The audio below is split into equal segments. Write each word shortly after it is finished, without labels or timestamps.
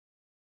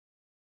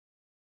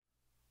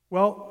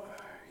Well,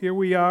 here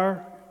we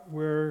are.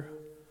 We're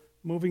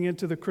moving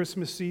into the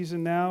Christmas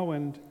season now,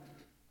 and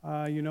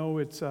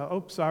it's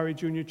sorry,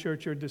 Junior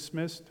Church, you're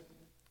dismissed.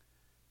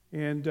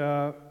 And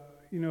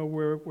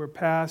we're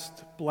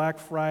past Black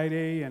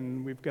Friday,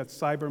 and we've got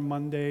Cyber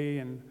Monday,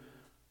 and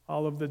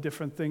all of the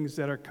different things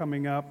that are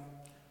coming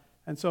up.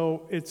 And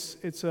so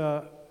it's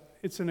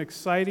an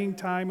exciting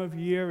time of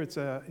year. It's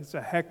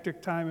a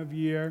hectic time of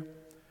year.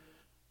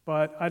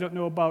 But I don't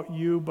know about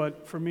you,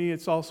 but for me,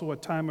 it's also a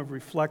time of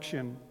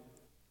reflection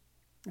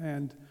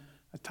and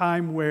a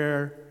time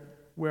where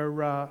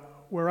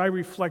I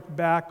reflect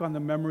back on the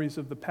memories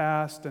of the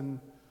past.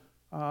 And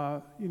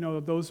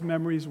those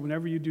memories,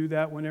 whenever you do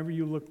that, whenever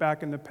you look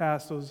back in the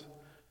past,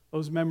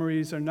 those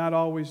memories are not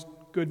always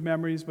good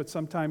memories, but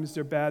sometimes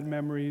they're bad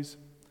memories.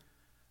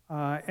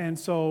 And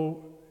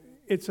so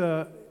it's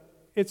a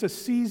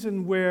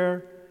season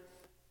where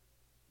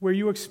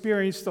you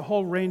experience the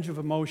whole range of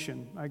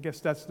emotion. I guess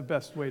that's the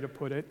best way to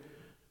put it.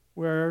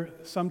 Where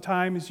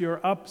sometimes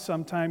you're up,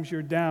 sometimes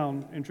you're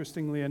down.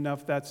 Interestingly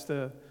enough, that's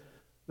the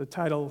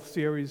title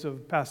series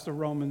of Pastor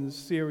Roman's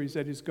series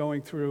that he's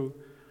going through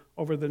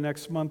over the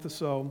next month or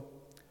so.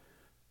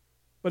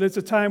 But it's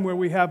a time where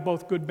we have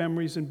both good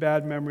memories and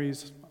bad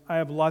memories. I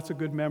have lots of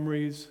good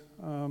memories.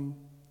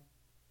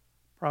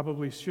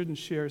 Probably shouldn't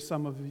share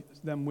some of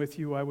them with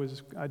you. I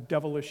was a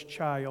devilish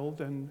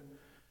child, and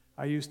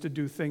I used to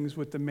do things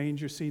with the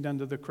manger scene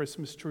under the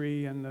Christmas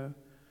tree, and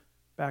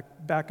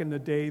back in the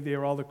day,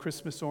 all the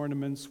Christmas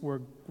ornaments were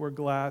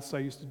glass. I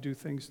used to do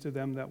things to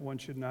them that one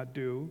should not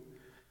do.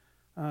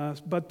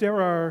 But there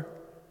are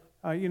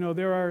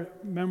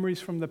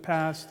memories from the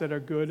past that are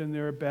good and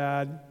there are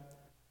bad.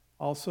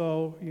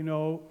 Also,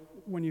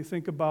 when you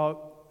think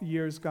about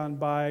years gone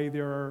by,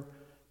 there are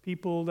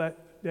people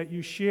that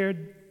you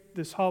shared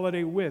this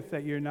holiday with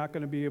that you're not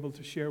going to be able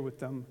to share with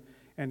them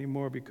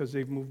anymore because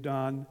they've moved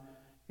on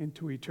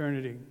into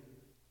eternity.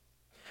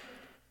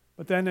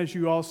 But then as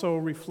you also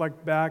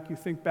reflect back, you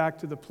think back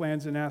to the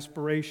plans and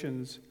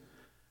aspirations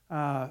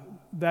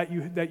that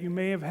you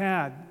may have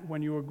had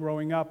when you were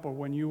growing up or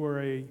when you were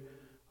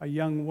a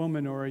young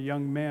woman or a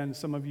young man.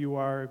 Some of you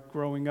are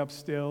growing up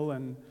still,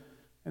 and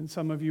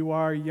some of you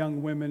are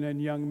young women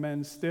and young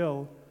men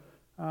still.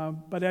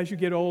 But as you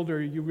get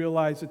older, you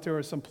realize that there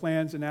are some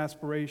plans and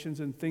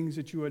aspirations and things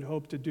that you had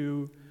hoped to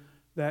do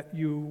that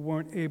you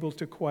weren't able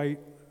to quite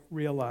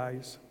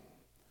realize.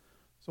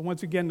 So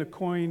once again, to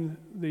coin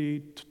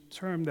the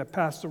term that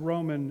Pastor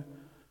Roman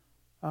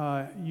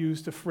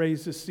used to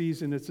phrase this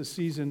season, it's a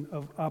season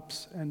of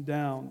ups and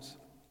downs.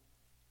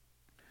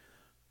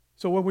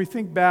 So when we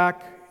think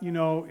back, in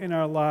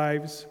our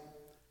lives,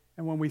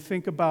 and when we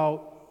think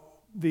about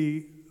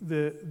the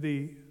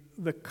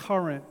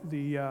current,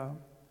 the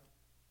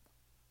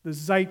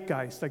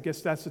zeitgeist, I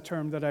guess that's the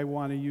term that I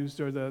want to use,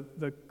 or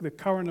the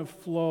current of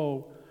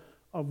flow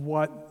of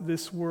what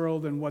this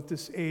world and what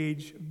this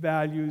age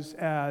values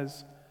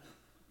as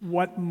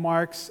what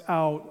marks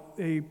out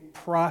a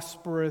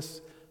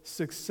prosperous,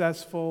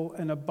 successful,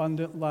 and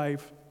abundant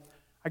life.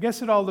 I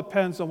guess it all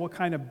depends on what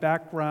kind of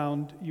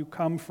background you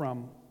come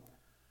from.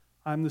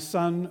 I'm the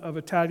son of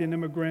Italian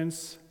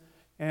immigrants,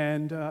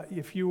 and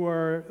if you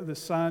are the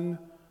son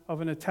of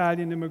an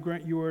Italian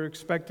immigrant, you were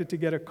expected to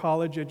get a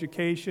college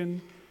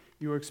education.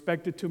 You were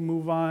expected to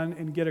move on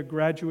and get a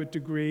graduate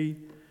degree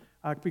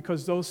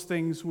because those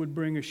things would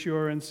bring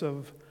assurance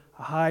of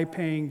a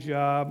high-paying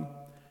job,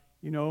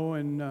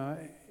 and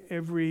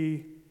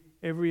every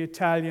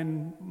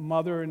Italian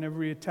mother and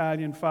every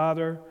Italian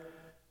father,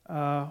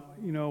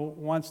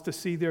 wants to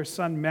see their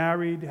son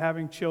married,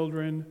 having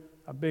children,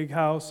 a big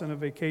house, and a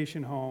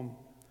vacation home.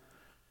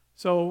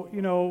 So,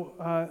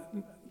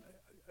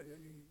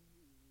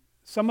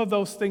 some of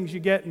those things you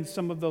get and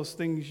some of those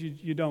things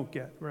you don't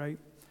get, right?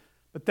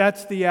 But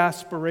that's the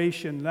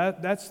aspiration.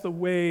 That's the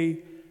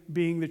way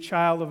being the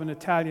child of an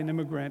Italian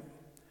immigrant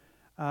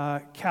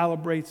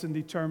calibrates and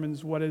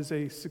determines what is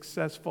a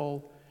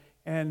successful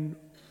and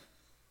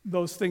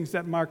those things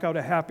that mark out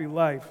a happy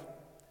life.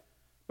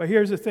 But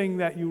here's the thing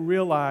that you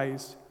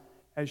realize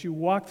as you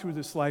walk through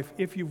this life,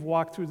 if you've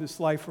walked through this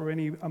life for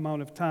any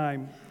amount of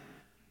time,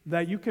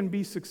 that you can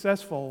be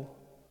successful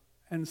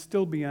and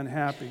still be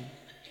unhappy.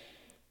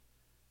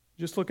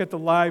 Just look at the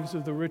lives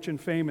of the rich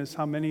and famous,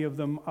 how many of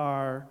them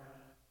are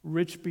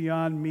rich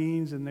beyond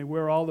means, and they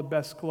wear all the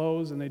best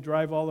clothes, and they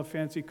drive all the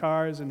fancy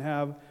cars, and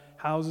have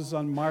houses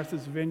on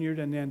Martha's Vineyard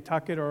and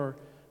Nantucket or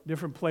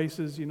different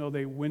places.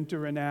 They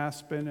winter in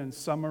Aspen and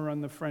summer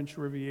on the French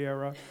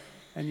Riviera,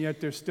 and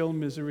yet there's still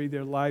misery.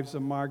 Their lives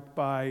are marked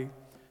by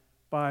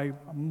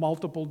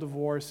multiple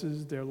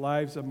divorces. Their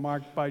lives are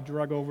marked by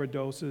drug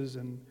overdoses.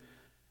 And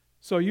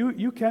so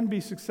you can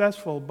be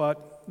successful,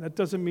 but that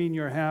doesn't mean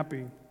you're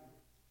happy.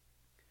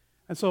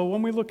 And so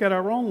when we look at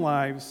our own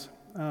lives,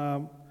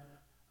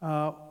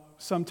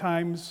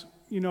 sometimes,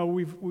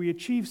 we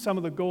achieve some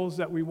of the goals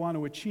that we want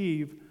to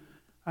achieve.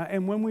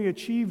 And when we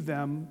achieve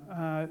them,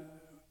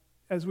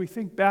 as we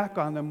think back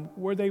on them,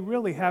 were they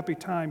really happy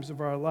times of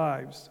our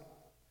lives?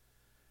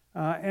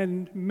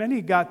 And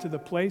many got to the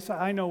place,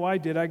 I know I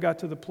did, I got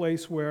to the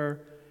place where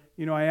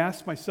I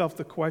asked myself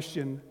the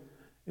question,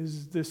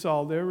 is this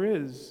all there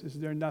is? Is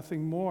there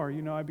nothing more?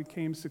 I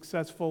became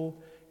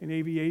successful in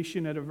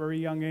aviation at a very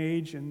young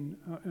age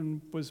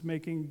and was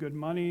making good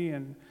money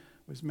and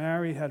was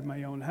married, had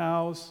my own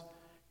house,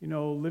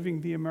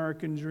 living the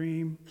American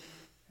dream.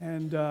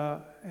 And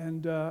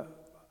I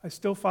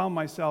still found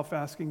myself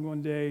asking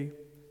one day,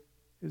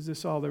 is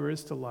this all there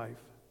is to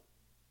life?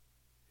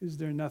 Is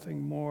there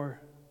nothing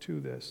more to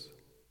this?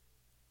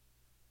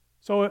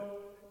 So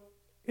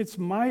it's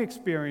my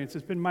experience,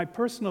 it's been my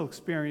personal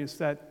experience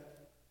that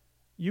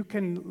you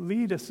can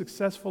lead a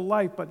successful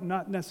life but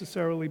not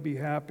necessarily be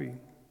happy.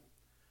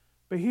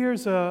 But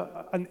here's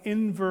an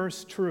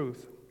inverse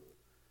truth,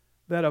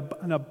 that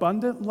an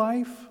abundant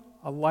life,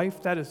 a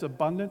life that is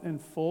abundant and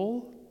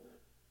full,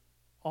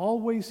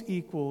 always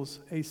equals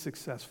a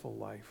successful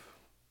life,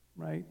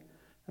 right?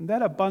 And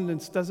that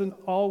abundance doesn't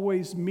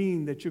always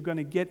mean that you're going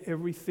to get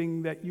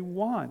everything that you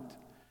want.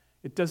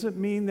 It doesn't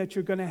mean that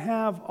you're going to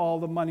have all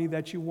the money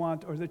that you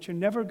want, or that you're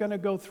never going to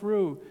go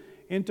through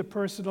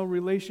interpersonal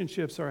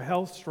relationships or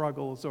health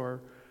struggles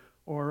or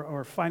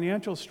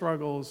financial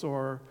struggles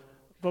or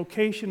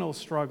vocational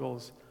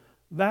struggles.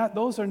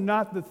 Those are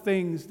not the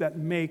things that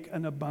make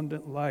an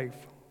abundant life.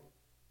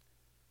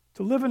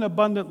 To live an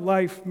abundant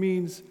life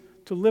means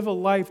to live a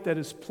life that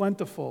is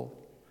plentiful,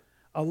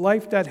 a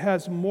life that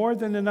has more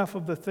than enough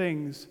of the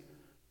things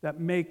that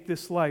make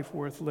this life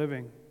worth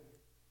living.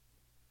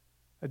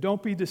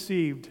 Don't be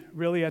deceived,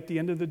 really, at the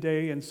end of the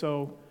day. And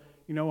so,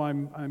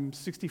 I'm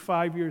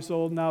 65 years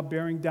old now,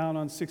 bearing down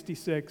on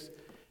 66.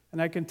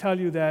 And I can tell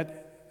you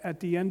that at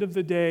the end of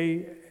the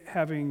day,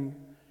 having,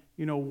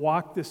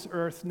 walked this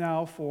earth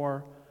now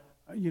for,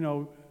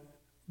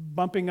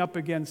 bumping up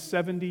against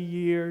 70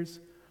 years,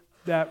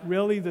 that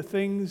really the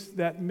things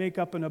that make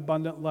up an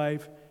abundant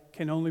life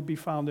can only be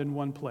found in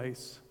one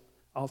place,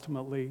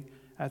 ultimately.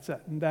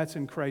 And that's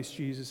in Christ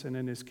Jesus and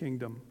in His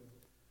kingdom.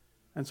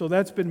 And so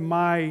that's been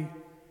my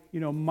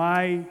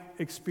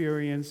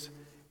experience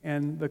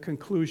and the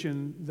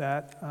conclusion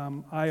that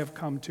I have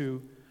come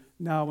to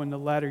now in the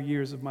latter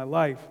years of my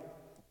life.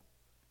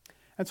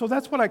 And so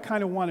that's what I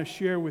kind of want to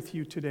share with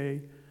you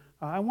today.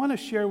 I want to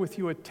share with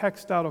you a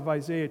text out of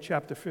Isaiah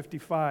chapter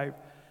 55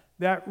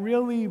 that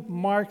really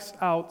marks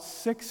out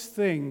 6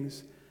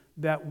 things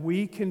that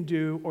we can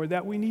do or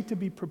that we need to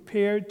be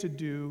prepared to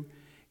do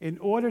in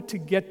order to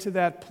get to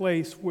that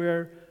place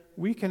where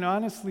we can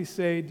honestly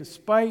say,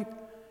 despite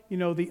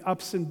the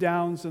ups and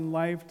downs in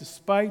life,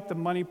 despite the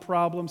money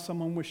problems.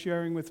 Someone was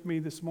sharing with me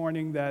this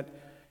morning that,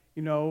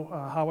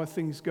 how are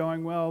things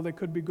going? Well, they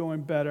could be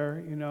going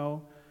better,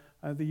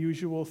 the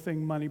usual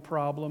thing, money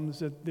problems,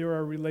 that there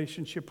are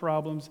relationship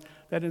problems,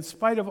 that in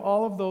spite of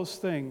all of those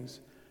things,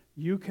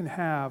 you can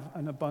have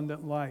an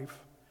abundant life.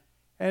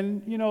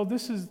 And,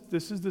 this is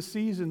the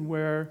season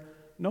where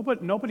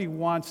nobody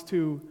wants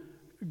to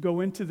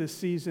go into this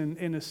season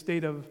in a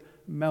state of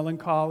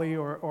melancholy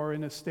or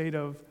in a state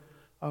of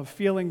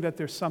feeling that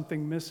there's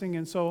something missing.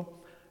 And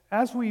so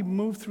as we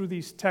move through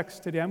these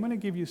texts today, I'm going to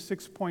give you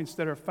 6 points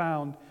that are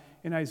found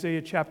in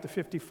Isaiah chapter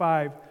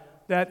 55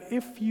 that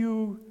if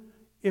you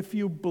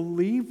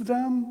believe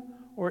them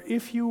or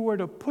if you were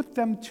to put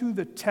them to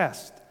the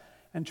test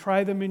and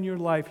try them in your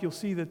life, you'll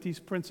see that these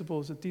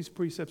principles, that these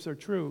precepts are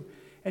true.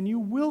 And you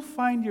will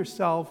find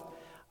yourself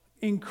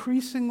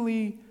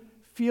increasingly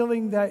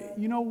feeling that,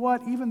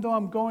 even though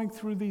I'm going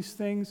through these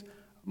things,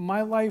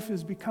 my life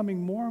is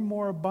becoming more and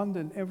more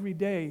abundant every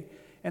day,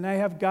 and I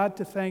have God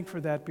to thank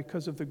for that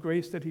because of the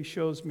grace that He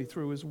shows me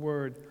through His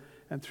Word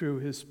and through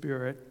His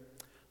Spirit.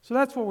 So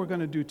that's what we're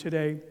going to do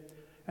today,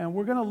 and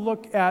we're going to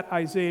look at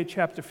Isaiah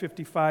chapter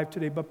 55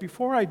 today. But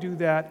before I do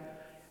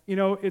that,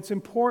 it's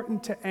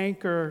important to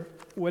anchor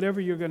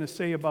whatever you're going to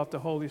say about the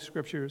Holy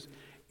Scriptures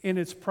in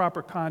its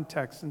proper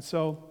context. And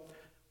so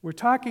we're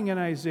talking in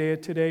Isaiah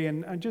today,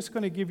 and I'm just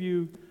going to give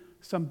you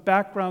some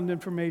background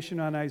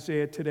information on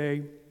Isaiah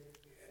today,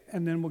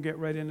 and then we'll get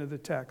right into the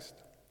text.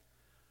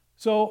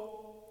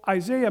 So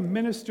Isaiah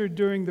ministered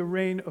during the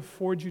reign of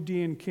 4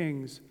 Judean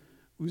kings,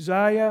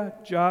 Uzziah,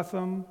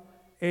 Jotham,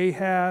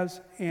 Ahaz,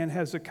 and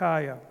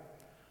Hezekiah.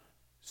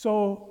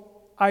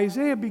 So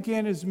Isaiah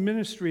began his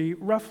ministry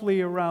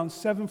roughly around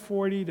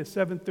 740 to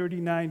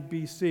 739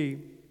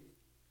 BC.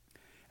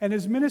 And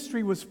his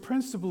ministry was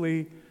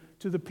principally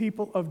to the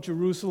people of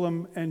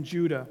Jerusalem and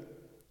Judah.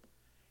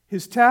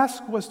 His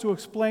task was to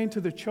explain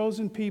to the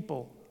chosen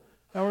people.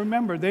 Now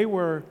remember,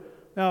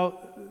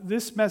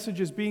 this message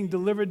is being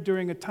delivered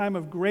during a time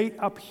of great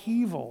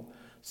upheaval,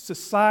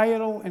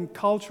 societal and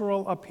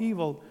cultural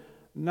upheaval,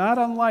 not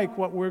unlike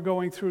what we're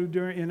going through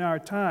in our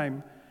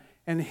time.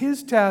 And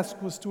his task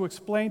was to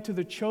explain to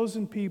the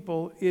chosen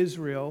people,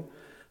 Israel,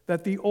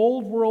 that the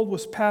old world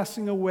was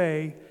passing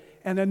away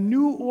and a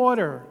new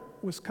order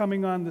was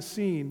coming on the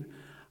scene,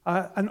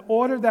 an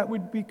order that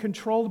would be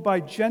controlled by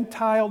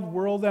Gentile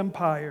world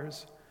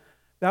empires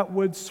that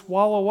would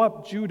swallow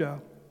up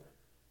Judah.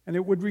 And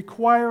it would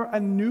require a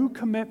new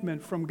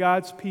commitment from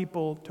God's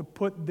people to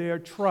put their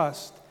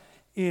trust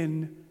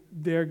in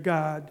their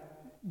God,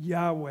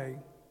 Yahweh.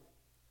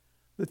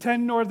 The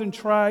 10 northern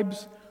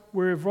tribes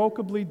were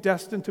irrevocably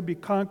destined to be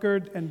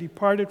conquered and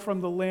departed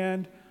from the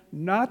land,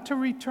 not to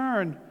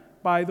return,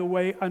 by the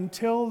way,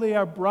 until they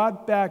are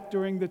brought back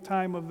during the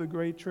time of the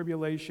Great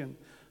Tribulation.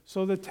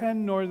 So the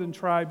 10 northern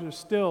tribes are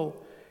still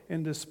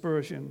in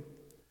dispersion.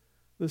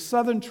 The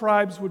southern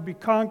tribes would be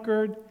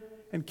conquered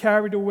and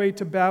carried away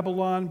to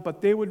Babylon,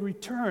 but they would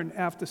return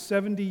after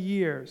 70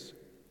 years,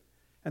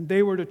 and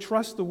they were to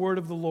trust the word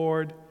of the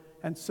Lord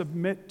and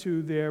submit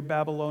to their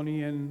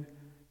Babylonian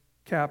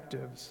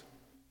captives.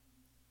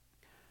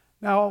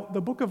 Now,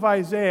 the book of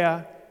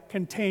Isaiah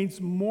contains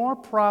more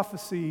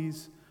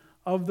prophecies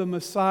of the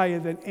Messiah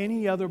than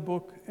any other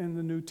book in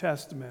the New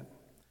Testament.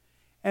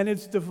 And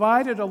it's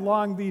divided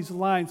along these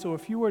lines. So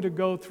if you were to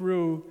go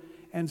through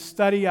and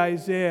study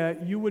Isaiah,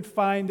 you would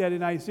find that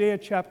in Isaiah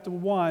chapter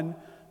 1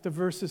 to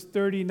verses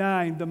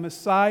 39, the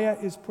Messiah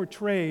is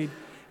portrayed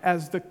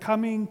as the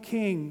coming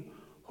king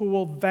who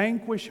will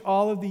vanquish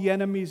all of the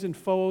enemies and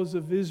foes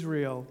of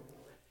Israel.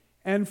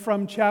 And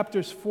from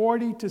chapters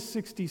 40 to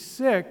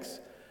 66,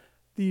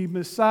 the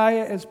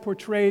Messiah is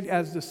portrayed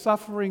as the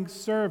suffering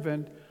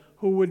servant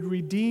who would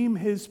redeem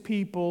his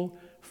people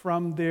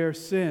from their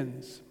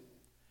sins.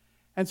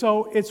 And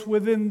so it's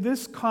within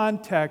this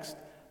context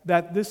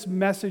that this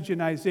message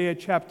in Isaiah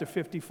chapter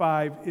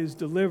 55 is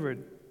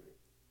delivered.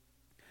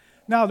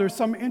 Now, there's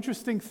some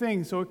interesting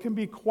things, so it can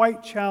be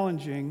quite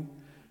challenging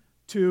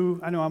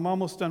I know I'm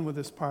almost done with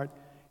this part.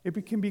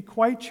 It can be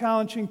quite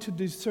challenging to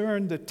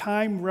discern the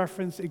time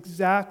reference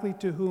exactly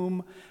to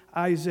whom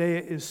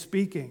Isaiah is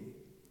speaking.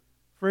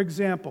 For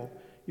example,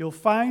 you'll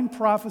find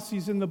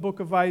prophecies in the book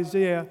of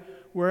Isaiah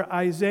where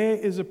Isaiah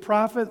is a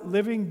prophet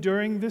living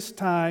during this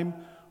time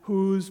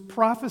who's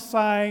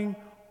prophesying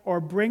or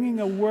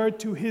bringing a word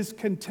to his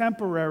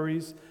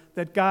contemporaries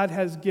that God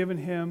has given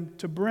him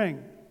to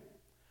bring.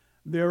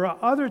 There are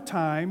other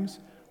times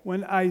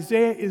when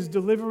Isaiah is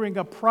delivering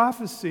a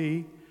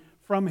prophecy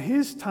from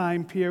his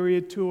time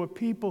period to a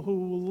people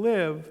who will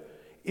live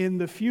in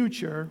the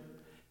future.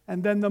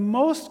 And then the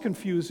most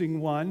confusing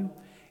one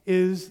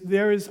is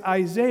there is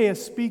Isaiah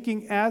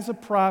speaking as a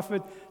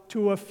prophet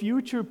to a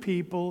future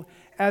people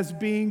as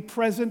being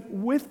present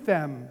with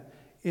them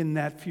in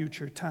that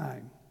future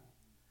time.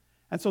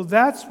 And so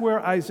that's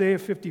where Isaiah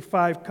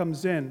 55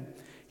 comes in.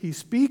 He's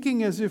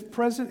speaking as if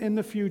present in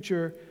the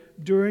future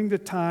during the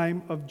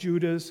time of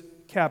Judah's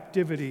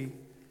captivity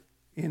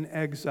in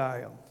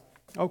exile.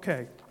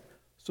 Okay,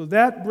 so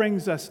that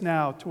brings us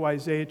now to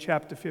Isaiah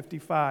chapter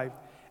 55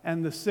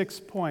 and the 6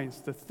 points,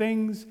 the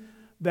things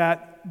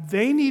that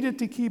they needed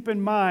to keep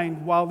in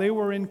mind while they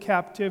were in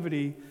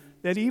captivity,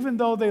 that even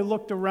though they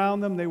looked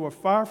around them, they were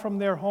far from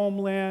their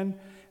homeland,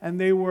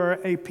 and they were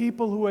a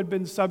people who had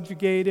been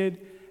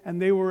subjugated, and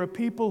they were a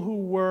people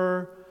who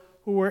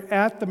were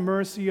at the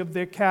mercy of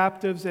their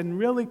captives and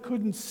really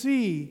couldn't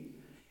see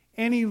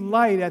any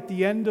light at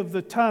the end of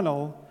the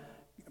tunnel.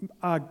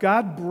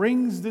 God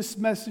brings this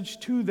message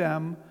to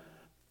them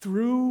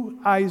through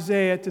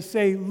Isaiah to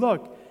say,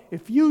 look,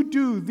 if you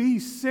do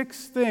these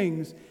 6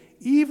 things,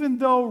 even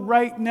though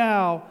right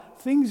now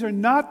things are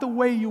not the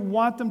way you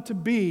want them to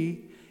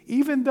be,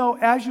 even though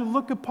as you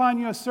look upon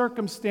your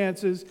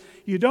circumstances,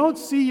 you don't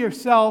see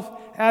yourself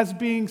as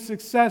being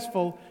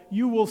successful,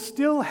 you will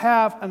still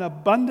have an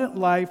abundant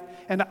life,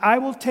 and I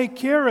will take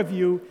care of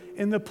you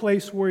in the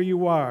place where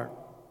you are.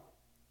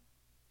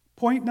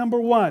 Point number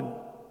 1,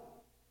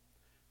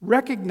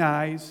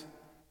 recognize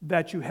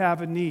that you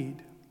have a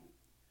need.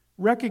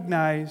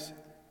 Recognize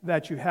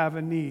that you have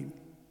a need.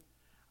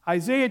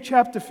 Isaiah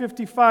chapter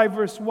 55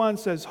 verse 1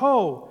 says,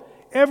 "Ho,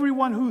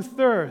 everyone who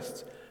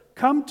thirsts,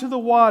 come to the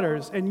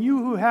waters, and you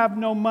who have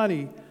no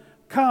money,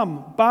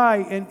 come, buy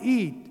and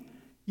eat.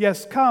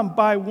 Yes, come,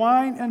 buy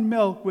wine and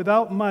milk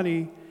without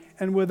money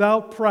and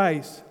without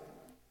price."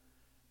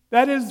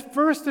 That is,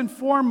 first and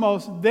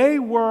foremost, they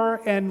were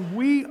and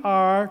we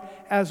are,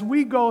 as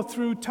we go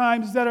through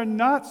times that are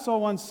not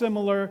so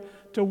unsimilar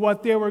to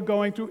what they were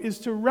going through, is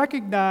to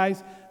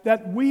recognize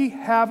that we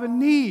have a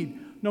need.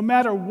 No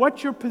matter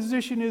what your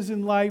position is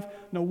in life,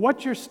 no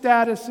what your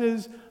status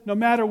is, no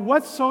matter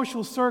what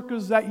social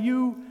circles that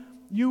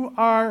you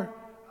are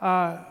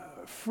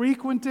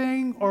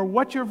frequenting or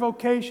what your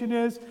vocation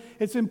is,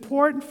 it's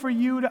important for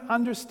you to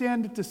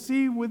understand and to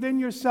see within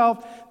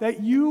yourself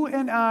that you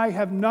and I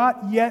have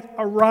not yet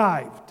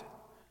arrived.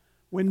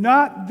 We're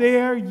not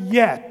there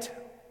yet.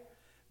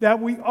 That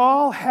we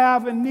all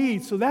have a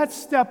need. So that's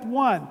step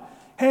 1.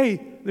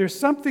 Hey, there's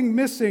something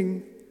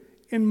missing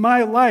in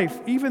my life.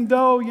 Even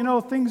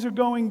though, things are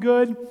going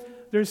good,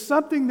 there's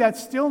something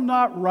that's still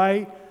not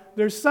right.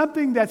 There's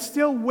something that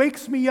still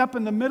wakes me up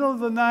in the middle of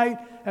the night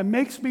and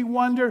makes me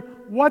wonder,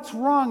 what's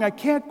wrong? I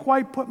can't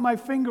quite put my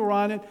finger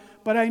on it,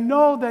 but I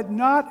know that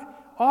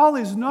not all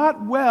is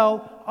not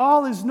well,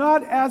 all is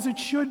not as it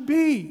should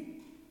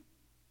be.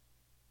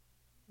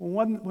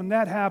 When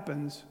that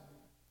happens,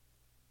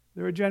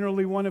 there are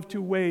generally one of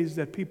 2 ways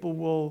that people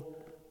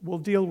will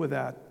deal with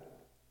that.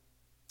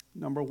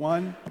 Number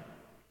 1,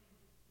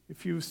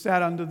 if you've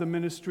sat under the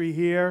ministry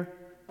here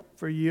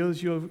for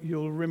years,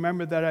 you'll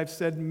remember that I've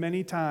said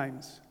many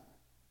times,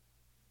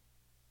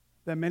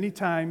 that many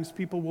times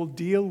people will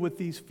deal with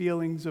these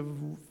feelings of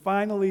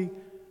finally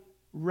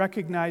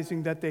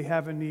recognizing that they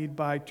have a need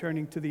by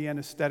turning to the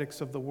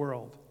anesthetics of the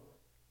world,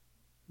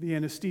 the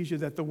anesthesia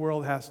that the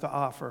world has to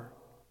offer.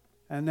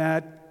 And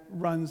that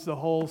runs the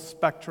whole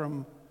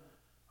spectrum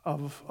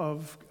of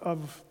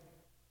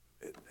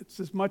it's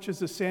as much as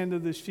the sand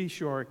of the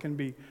seashore. It can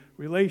be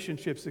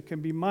relationships, it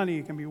can be money,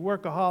 it can be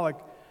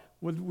workaholic.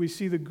 We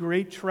see the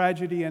great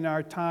tragedy in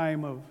our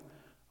time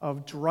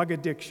of drug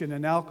addiction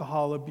and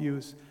alcohol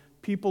abuse.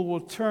 People will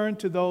turn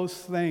to those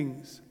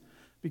things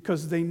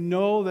because they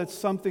know that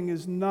something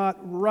is not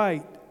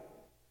right.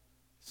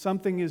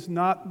 Something is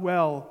not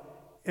well.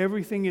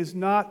 Everything is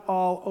not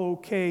all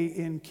okay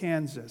in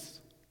Kansas.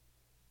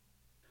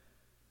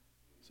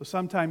 So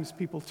sometimes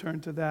people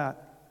turn to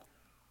that.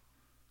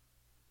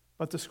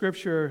 But the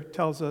Scripture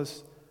tells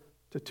us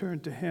to turn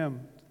to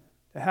Him,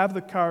 to have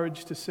the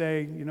courage to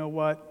say, you know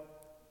what?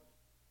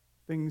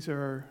 Things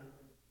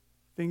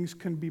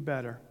can be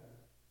better.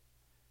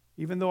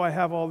 Even though I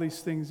have all these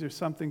things, there's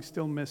something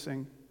still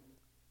missing.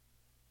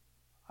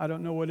 I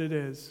don't know what it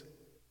is,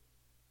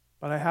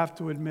 but I have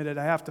to admit it.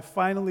 I have to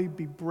finally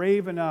be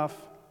brave enough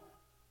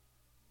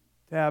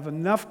to have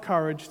enough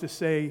courage to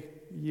say,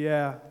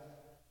 yeah,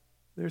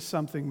 there's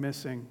something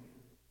missing,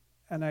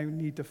 and I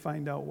need to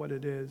find out what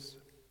it is.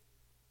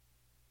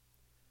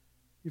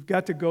 You've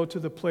got to go to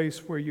the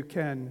place where you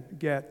can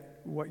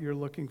get what you're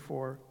looking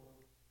for.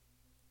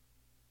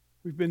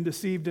 We've been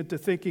deceived into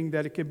thinking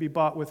that it can be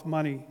bought with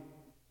money,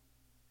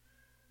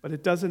 but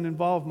it doesn't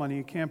involve money.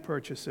 You can't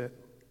purchase it.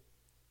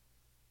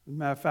 As a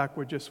matter of fact,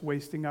 we're just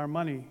wasting our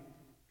money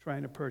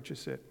trying to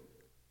purchase it.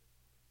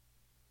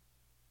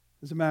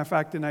 As a matter of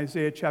fact, in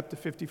Isaiah chapter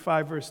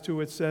 55, verse 2,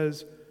 it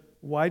says,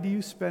 "Why do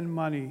you spend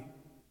money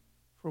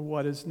for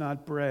what is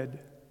not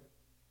bread?"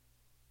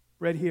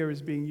 Bread here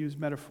is being used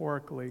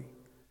metaphorically.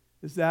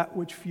 Is that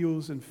which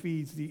fuels and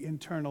feeds the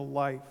internal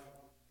life,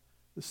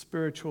 the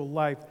spiritual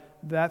life,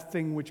 that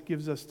thing which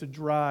gives us the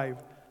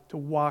drive to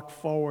walk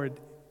forward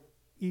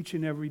each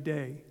and every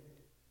day,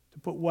 to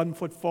put one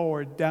foot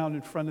forward down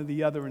in front of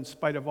the other in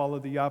spite of all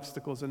of the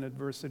obstacles and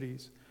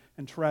adversities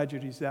and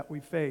tragedies that we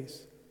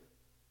face.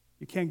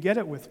 You can't get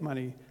it with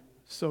money.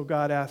 So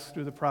God asks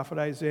through the prophet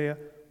Isaiah,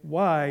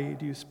 why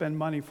do you spend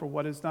money for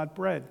what is not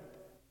bread?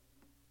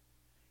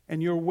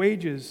 And your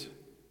wages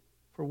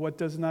for what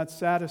does not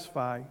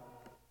satisfy.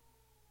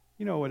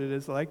 You know what it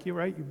is like,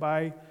 right? You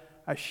buy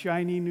a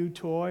shiny new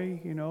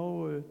toy,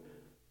 a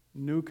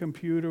new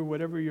computer,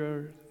 whatever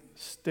your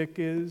stick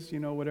is,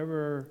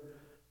 whatever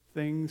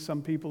thing.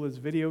 Some people it's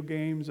video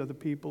games, other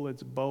people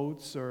it's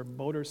boats or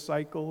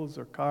motorcycles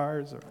or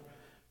cars or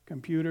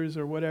computers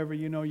or whatever.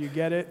 You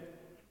get it.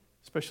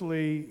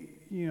 Especially,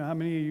 how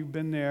many of you have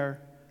been there,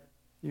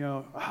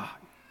 you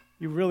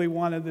really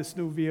wanted this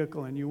new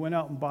vehicle and you went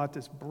out and bought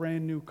this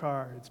brand new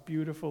car. It's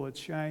beautiful, it's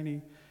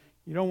shiny.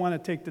 You don't want to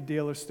take the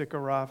dealer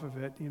sticker off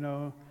of it,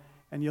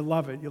 and you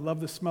love it. You love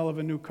the smell of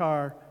a new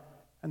car.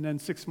 And then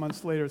 6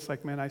 months later, it's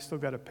like, man, I still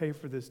got to pay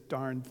for this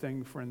darn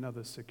thing for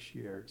another 6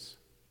 years.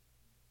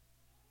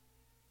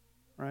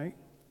 Right?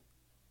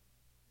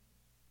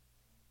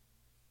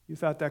 You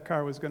thought that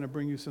car was going to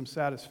bring you some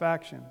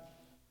satisfaction,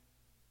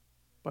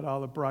 but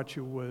all it brought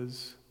you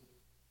was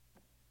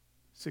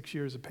 6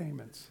 years of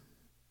payments.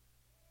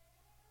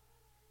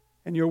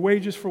 And your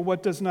wages for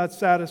what does not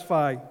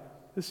satisfy.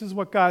 This is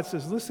what God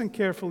says. Listen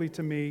carefully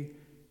to me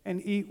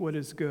and eat what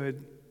is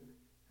good,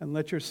 and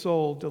let your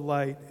soul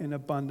delight in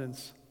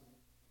abundance.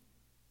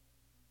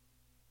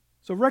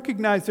 So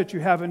recognize that you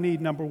have a need,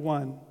 number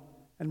one,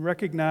 and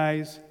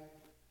recognize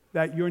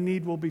that your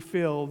need will be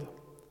filled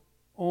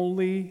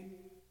only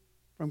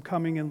from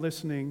coming and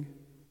listening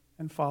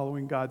and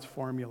following God's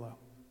formula.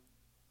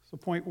 So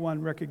point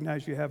one,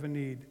 recognize you have a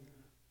need.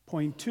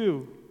 Point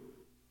two,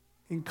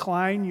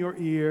 incline your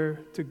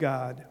ear to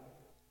God.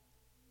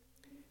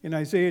 In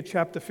Isaiah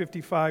chapter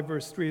 55,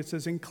 verse 3, it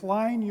says,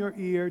 "Incline your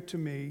ear to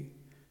me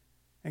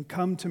and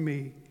come to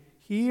me.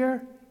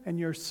 Hear, and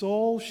your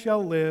soul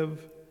shall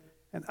live,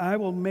 and I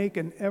will make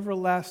an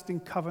everlasting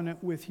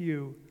covenant with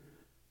you,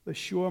 the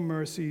sure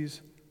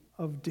mercies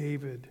of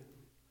David."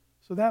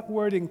 So that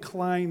word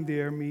incline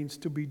there means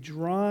to be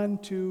drawn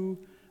to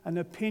an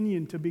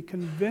opinion, to be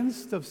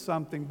convinced of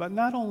something, but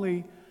not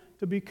only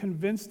to be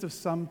convinced of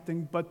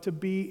something, but to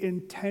be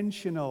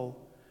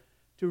intentional,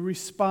 to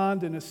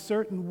respond in a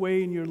certain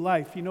way in your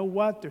life. You know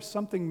what? There's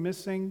something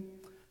missing.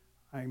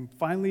 I'm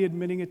finally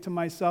admitting it to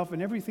myself,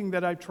 and everything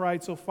that I've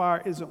tried so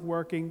far isn't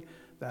working.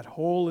 That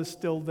hole is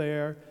still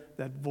there.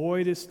 That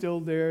void is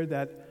still there.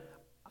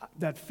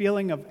 That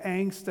feeling of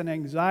angst and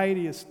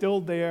anxiety is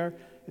still there.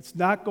 It's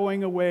not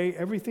going away.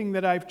 Everything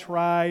that I've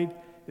tried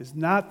is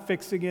not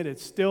fixing it.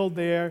 It's still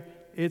there.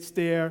 It's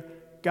there.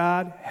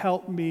 God,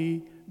 help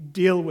me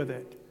deal with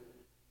it.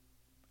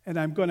 And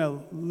I'm going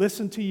to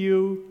listen to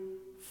you.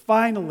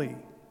 Finally,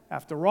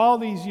 after all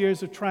these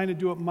years of trying to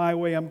do it my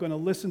way, I'm going to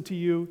listen to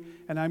you,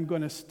 and I'm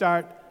going to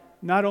start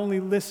not only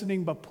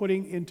listening, but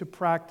putting into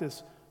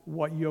practice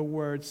what your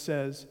word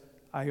says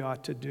I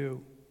ought to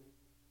do.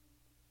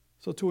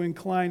 So to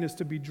incline is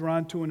to be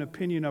drawn to an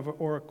opinion of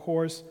or a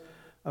course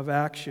of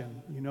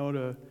action,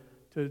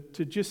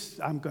 to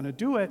just, I'm going to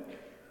do it.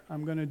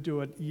 I'm going to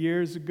do it.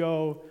 Years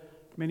ago,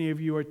 many of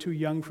you are too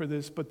young for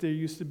this, but there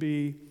used to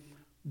be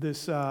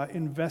this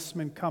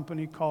investment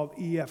company called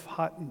E.F.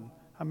 Hutton.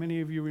 How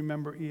many of you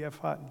remember E.F.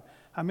 Hutton?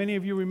 How many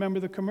of you remember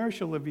the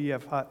commercial of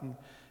E.F. Hutton?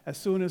 As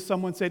soon as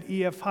someone said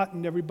E.F.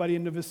 Hutton, everybody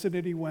in the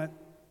vicinity went,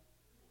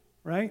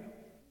 right?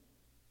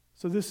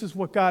 So this is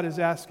what God is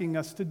asking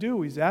us to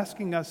do. He's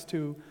asking us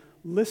to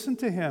listen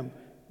to Him.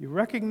 You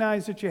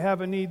recognize that you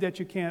have a need that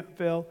you can't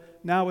fill.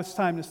 Now it's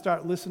time to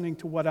start listening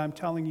to what I'm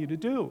telling you to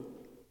do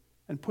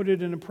and put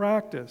it into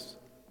practice.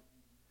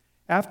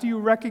 After you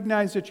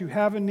recognize that you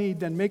have a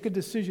need, then make a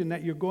decision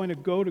that you're going to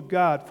go to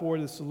God for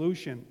the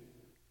solution.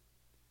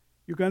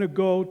 You're going to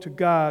go to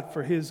God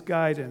for His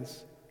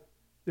guidance.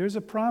 There's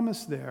a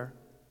promise there.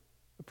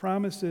 The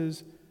promise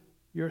is,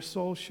 your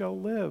soul shall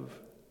live.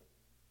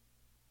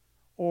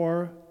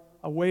 Or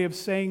a way of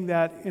saying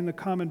that in the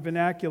common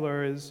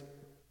vernacular is,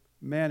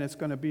 man, it's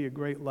going to be a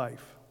great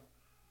life.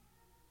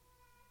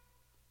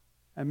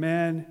 And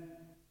man,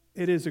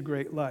 it is a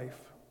great life.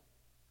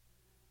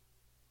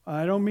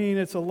 I don't mean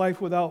it's a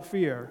life without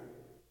fear.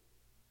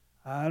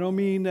 I don't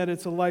mean that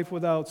it's a life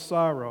without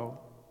sorrow.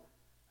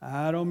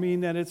 I don't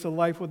mean that it's a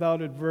life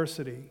without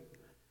adversity.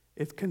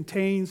 It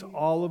contains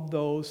all of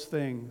those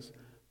things.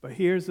 But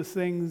here's the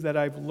things that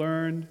I've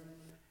learned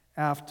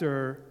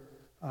after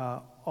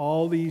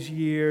all these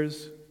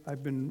years.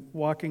 I've been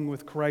walking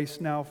with Christ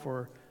now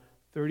for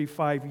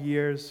 35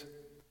 years.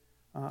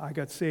 I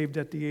got saved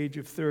at the age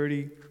of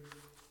 30.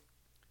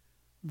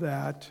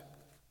 That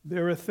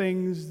there are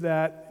things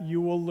that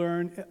you will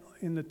learn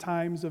in the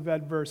times of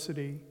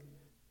adversity.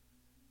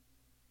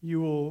 You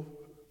will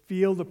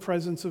feel the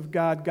presence of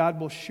God. God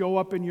will show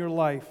up in your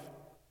life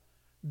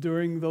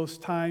during those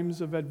times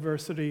of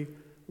adversity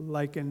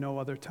like in no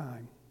other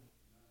time.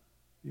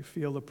 You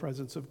feel the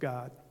presence of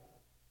God.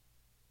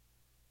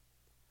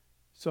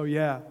 So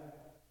yeah,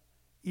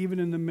 even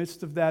in the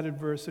midst of that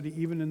adversity,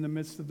 even in the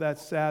midst of that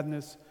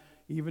sadness,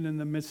 even in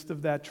the midst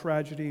of that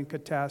tragedy and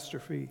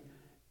catastrophe,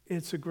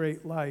 it's a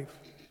great life.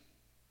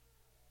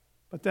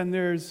 But then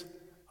there's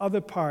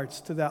other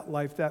parts to that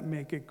life that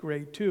make it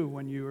great too.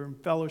 When you're in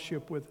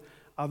fellowship with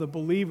other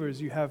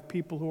believers, you have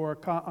people who are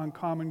on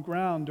common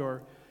ground,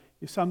 or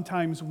you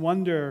sometimes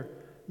wonder,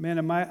 man,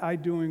 am I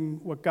doing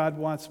what God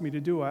wants me to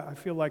do? I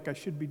feel like I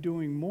should be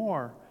doing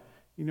more,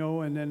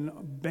 and then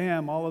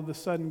bam, all of a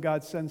sudden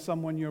God sends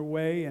someone your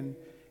way, and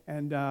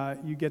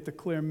you get the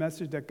clear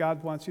message that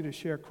God wants you to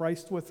share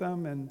Christ with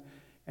them,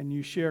 and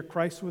you share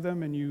Christ with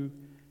them, and you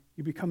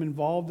become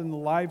involved in the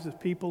lives of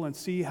people and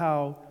see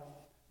how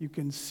you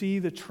can see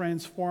the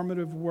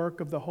transformative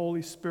work of the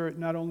Holy Spirit,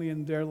 not only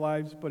in their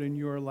lives, but in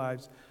your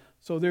lives.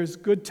 So there's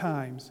good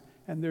times,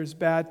 and there's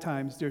bad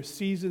times. There's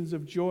seasons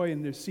of joy,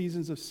 and there's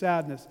seasons of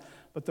sadness.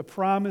 But the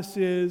promise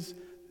is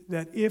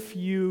that if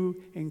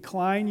you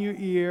incline your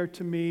ear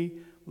to me,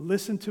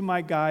 listen to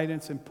my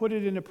guidance, and put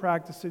it into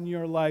practice in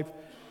your life,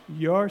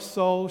 your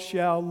soul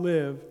shall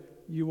live.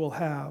 You will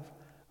have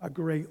a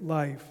great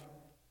life.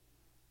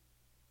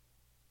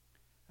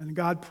 And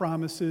God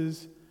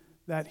promises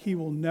that He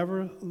will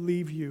never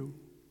leave you.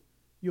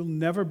 You'll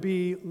never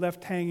be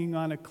left hanging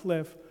on a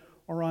cliff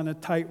or on a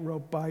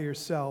tightrope by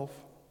yourself.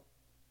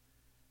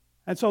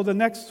 And so the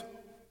next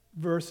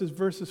verses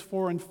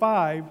 4 and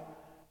 5,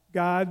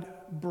 God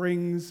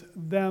brings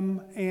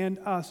them and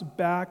us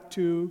back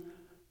to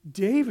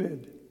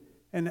David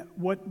and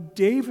what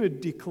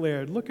David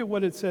declared. Look at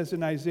what it says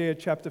in Isaiah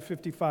chapter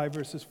 55,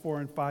 verses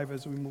 4 and 5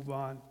 as we move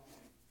on.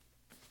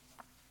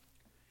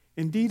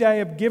 Indeed, I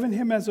have given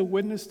him as a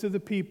witness to the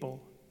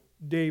people,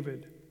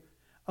 David,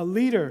 a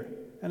leader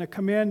and a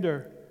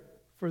commander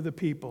for the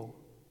people.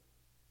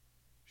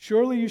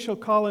 Surely you shall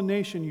call a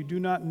nation you do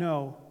not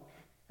know,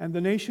 and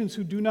the nations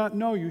who do not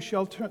know you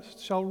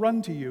shall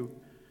run to you,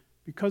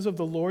 because of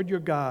the Lord your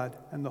God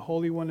and the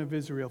Holy One of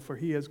Israel, for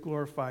He has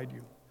glorified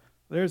you.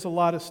 There's a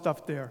lot of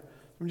stuff there.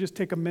 Let me just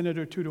take a minute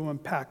or two to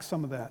unpack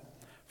some of that.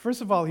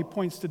 First of all, he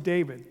points to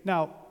David.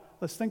 Now,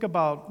 let's think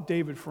about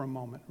David for a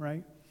moment,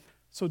 right?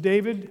 So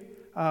David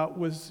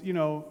was,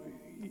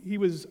 he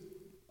was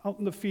out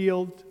in the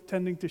field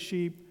tending to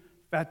sheep,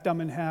 fat,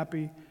 dumb, and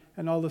happy,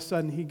 and all of a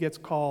sudden he gets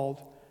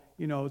called,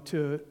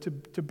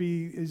 to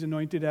be is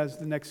anointed as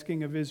the next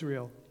king of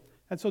Israel.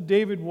 And so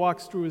David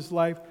walks through his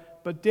life,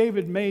 but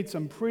David made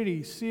some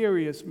pretty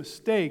serious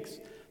mistakes,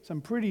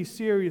 some pretty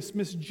serious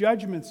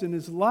misjudgments in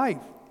his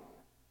life.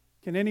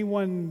 Can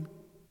anyone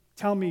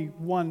tell me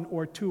one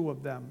or two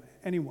of them?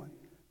 Anyone?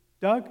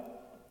 Doug?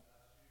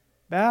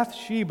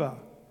 Bathsheba.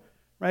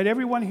 Right?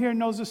 Everyone here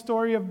knows the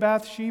story of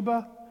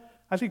Bathsheba?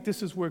 I think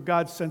this is where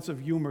God's sense of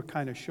humor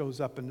kind of shows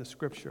up in the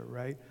scripture,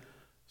 right?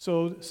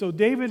 So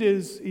David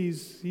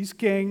he's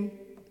king,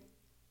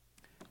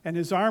 and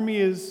his army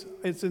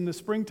it's in the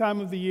springtime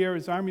of the year,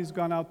 his army's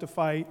gone out to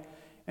fight,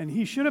 and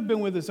he should have been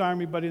with his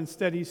army, but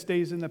instead he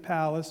stays in the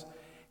palace.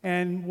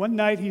 And one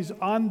night he's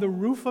on the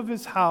roof of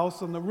his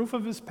house, on the roof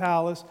of his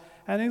palace,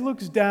 and he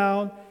looks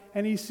down,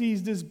 and he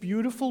sees this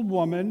beautiful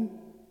woman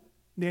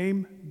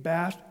named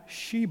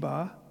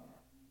Bathsheba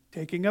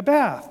taking a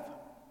bath,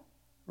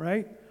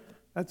 right?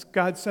 That's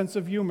God's sense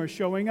of humor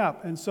showing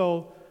up. And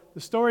so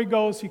the story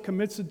goes, he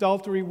commits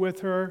adultery with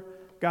her.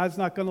 God's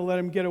not going to let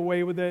him get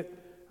away with it.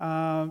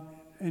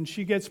 And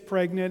she gets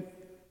pregnant.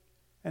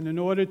 And in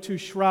order to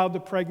shroud the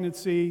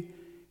pregnancy,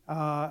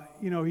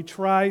 he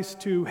tries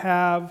to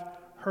have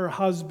her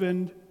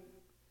husband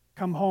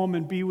come home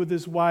and be with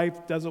his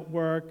wife. Doesn't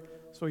work.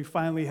 So he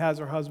finally has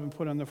her husband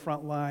put on the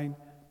front line,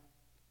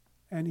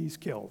 and he's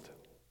killed.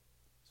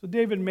 So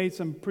David made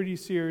some pretty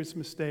serious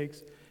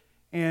mistakes,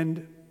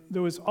 and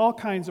there was all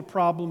kinds of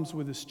problems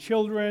with his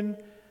children.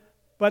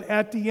 But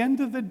at the end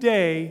of the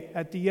day,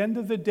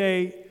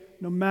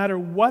 no matter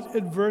what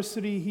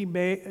adversity he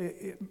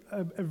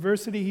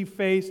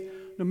faced,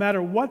 no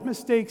matter what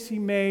mistakes he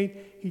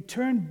made, he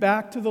turned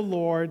back to the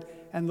Lord,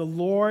 and the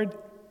Lord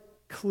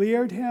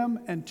cleared him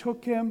and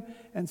took him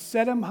and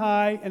set him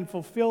high and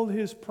fulfilled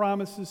his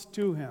promises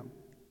to him.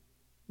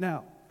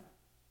 Now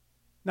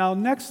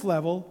next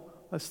level,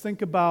 let's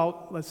think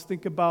about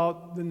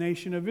the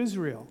nation of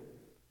Israel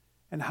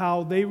and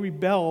how they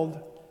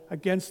rebelled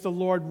against the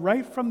Lord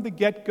right from the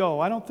get-go.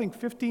 I don't think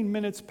 15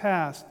 minutes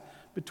passed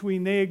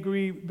between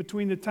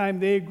the time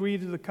they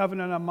agreed to the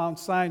covenant on Mount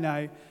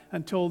Sinai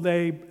until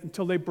they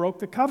broke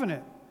the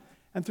covenant.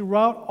 And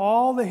throughout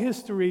all the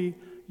history,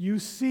 you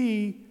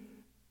see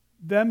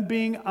them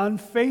being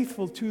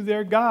unfaithful to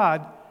their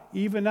God,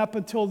 even up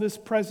until this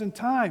present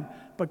time.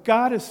 But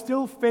God is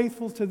still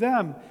faithful to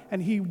them,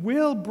 and He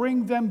will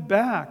bring them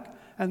back,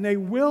 and they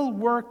will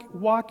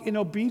walk in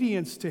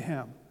obedience to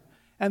Him.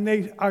 And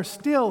they are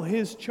still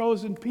His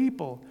chosen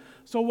people.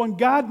 So when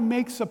God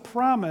makes a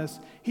promise,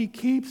 He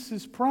keeps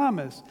His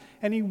promise.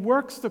 And He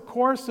works the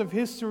course of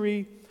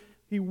history,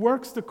 He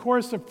works the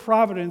course of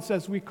providence,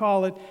 as we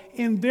call it,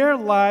 in their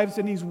lives.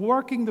 And He's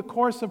working the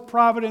course of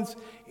providence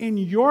in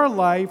your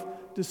life,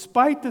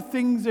 despite the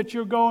things that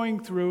you're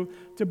going through,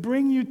 to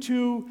bring you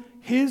to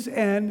His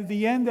end,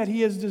 the end that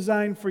He has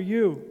designed for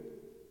you.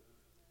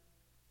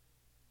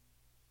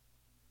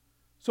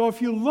 So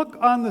if you look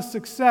on the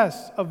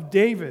success of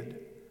David,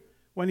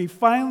 when he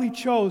finally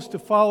chose to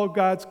follow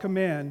God's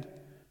command,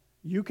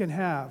 you can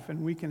have,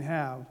 and we can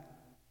have,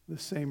 the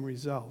same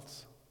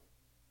results.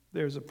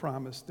 There's a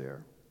promise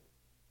there.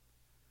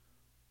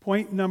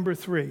 Point number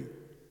 3.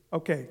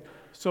 Okay,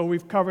 so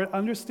we've covered,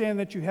 understand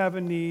that you have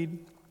a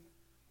need.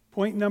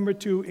 Point number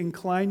 2,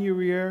 incline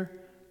your ear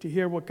to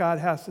hear what God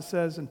has to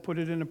say and put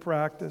it into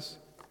practice.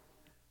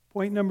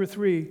 Point number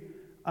 3,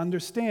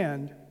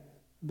 understand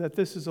that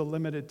this is a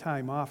limited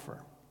time offer.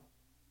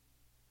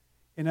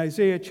 In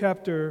Isaiah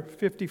chapter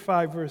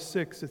 55, verse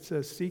 6, it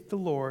says, "Seek the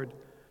Lord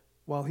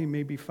while He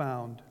may be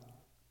found.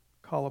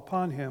 Call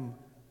upon Him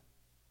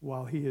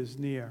while He is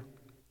near."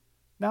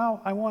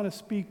 Now, I want to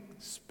speak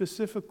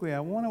specifically, I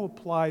want to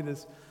apply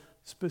this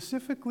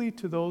specifically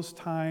to those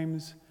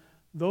times,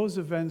 those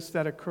events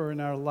that occur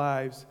in our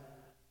lives.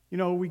 You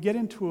know, we get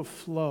into a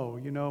flow,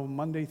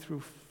 Monday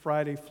through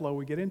Friday flow.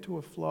 We get into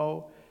a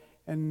flow,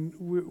 and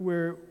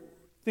where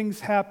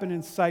things happen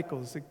in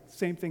cycles. The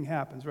same thing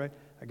happens, right?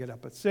 I get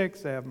up at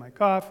 6, I have my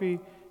coffee,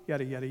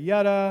 yada, yada,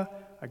 yada.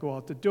 I go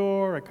out the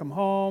door, I come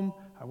home,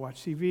 I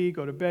watch TV,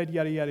 go to bed,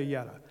 yada, yada,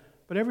 yada.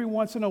 But every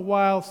once in a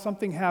while,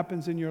 something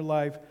happens in your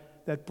life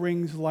that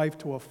brings life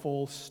to a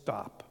full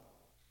stop.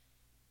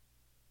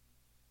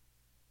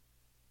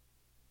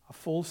 A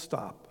full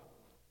stop.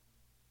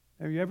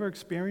 Have you ever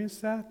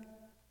experienced that?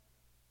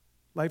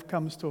 Life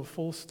comes to a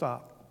full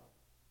stop.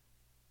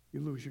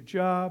 You lose your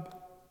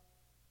job,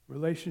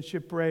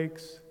 relationship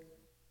breaks,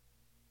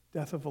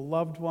 death of a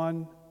loved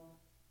one,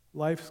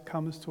 life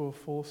comes to a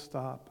full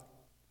stop.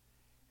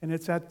 And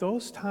it's at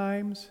those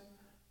times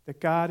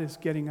that God is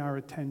getting our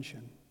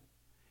attention.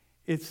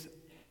 It's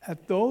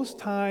at those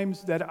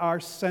times that our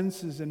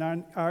senses and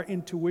our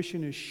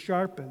intuition is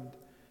sharpened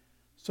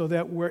so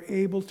that we're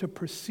able to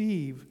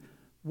perceive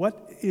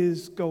what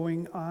is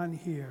going on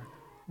here.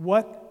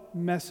 What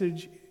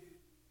message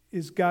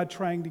is God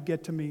trying to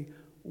get to me?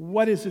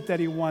 What is it that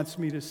He wants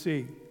me to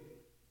see?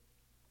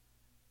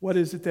 What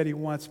is it that He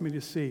wants me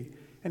to see?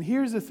 And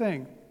here's the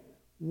thing.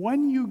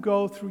 When you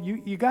go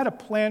through, you got to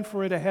plan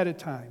for it ahead of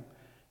time.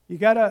 You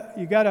got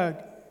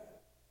to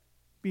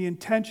be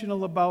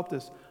intentional about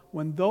this.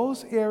 When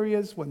those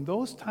areas, when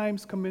those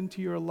times come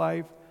into your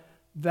life,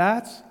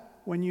 that's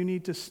when you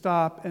need to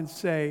stop and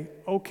say,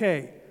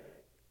 okay,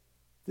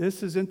 this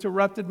has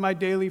interrupted my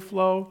daily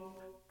flow.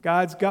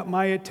 God's got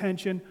my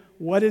attention.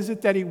 What is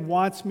it that He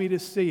wants me to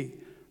see?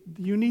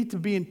 You need to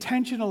be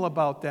intentional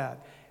about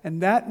that.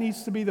 And that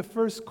needs to be the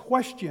first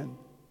question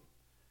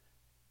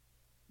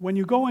when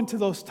you go into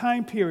those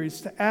time periods,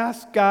 to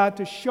ask God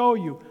to show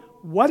you,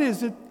 what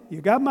is it?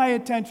 You got my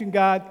attention,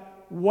 God.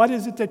 What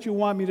is it that you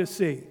want me to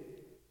see?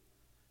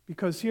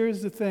 Because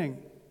here's the thing.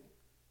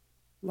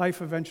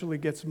 Life eventually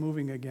gets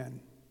moving again.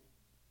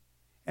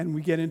 And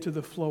we get into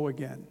the flow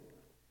again.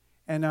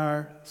 And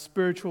our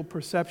spiritual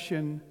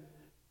perception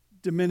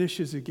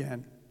diminishes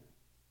again.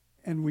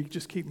 and we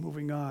just keep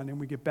moving on, and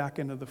we get back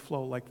into the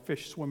flow like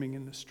fish swimming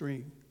in the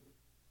stream.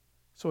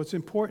 So it's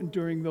important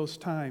during those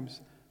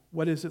times,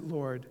 what is it,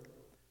 Lord,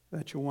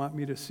 that you want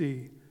me to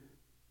see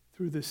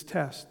through this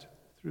test,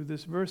 through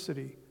this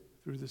adversity,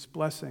 through this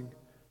blessing,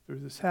 through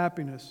this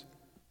happiness,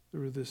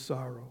 through this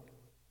sorrow?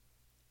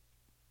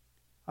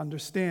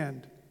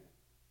 Understand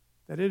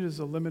that it is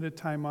a limited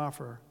time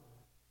offer.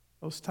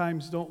 Those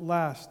times don't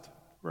last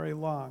very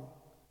long.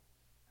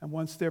 And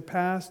once they're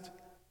past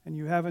and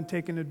you haven't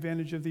taken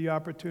advantage of the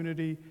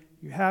opportunity,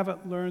 you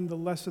haven't learned the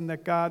lesson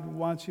that God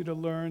wants you to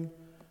learn.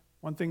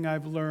 One thing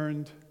I've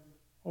learned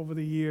over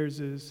the years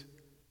is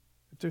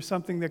if there's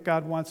something that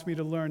God wants me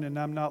to learn and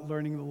I'm not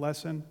learning the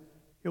lesson,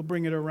 He'll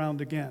bring it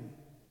around again.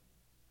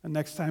 And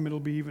next time it'll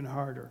be even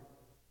harder.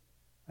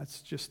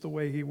 That's just the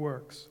way He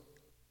works,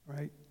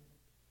 right?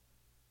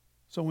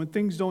 So when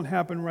things don't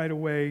happen right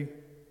away,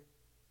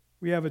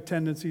 we have a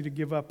tendency to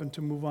give up and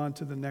to move on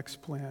to the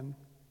next plan.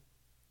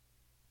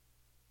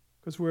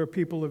 Because we're a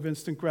people of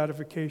instant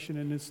gratification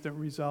and instant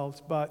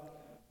results,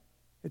 but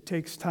it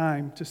takes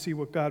time to see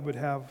what God would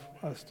have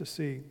us to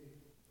see.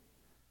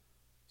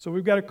 So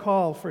we've got to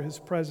call for His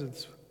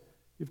presence.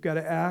 You've got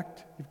to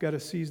act. You've got to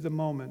seize the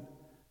moment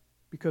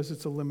because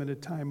it's a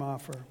limited time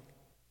offer.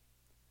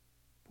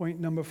 Point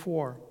number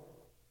 4.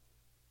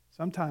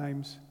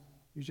 Sometimes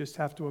you just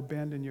have to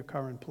abandon your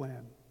current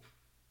plan.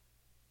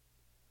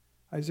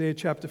 Isaiah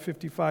chapter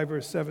 55,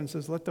 verse 7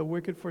 says, "Let the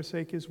wicked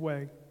forsake his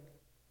way,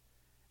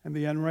 and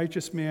the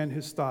unrighteous man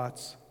his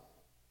thoughts.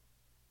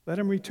 Let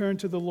him return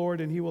to the Lord,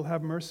 and He will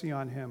have mercy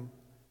on him,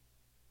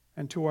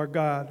 and to our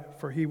God,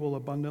 for He will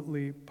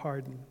abundantly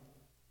pardon."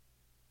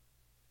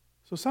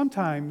 So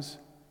sometimes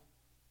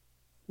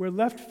we're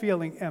left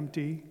feeling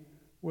empty,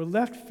 we're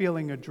left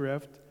feeling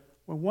adrift,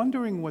 we're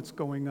wondering what's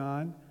going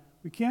on,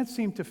 we can't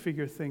seem to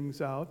figure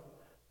things out,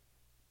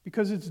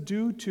 because it's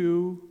due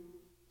to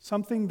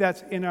something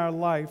that's in our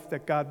life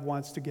that God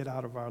wants to get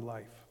out of our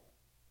life.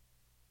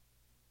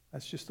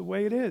 That's just the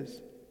way it is.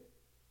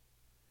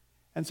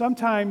 And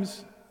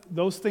sometimes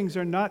those things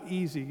are not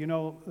easy.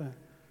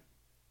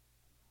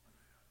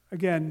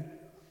 Again,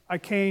 I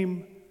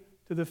came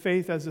to the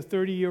faith as a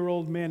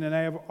 30-year-old man, and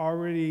I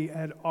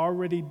had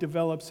already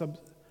developed some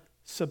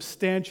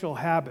substantial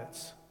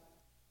habits,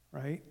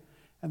 right?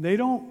 And they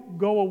don't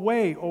go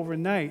away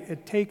overnight.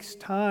 It takes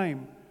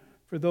time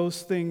for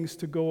those things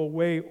to go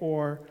away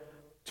or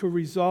to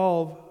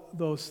resolve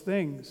those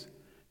things.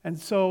 And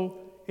so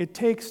it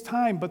takes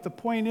time, but the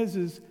point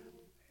is,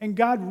 and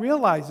God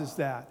realizes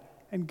that,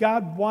 and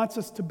God wants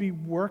us to be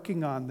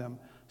working on them.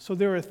 So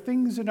there are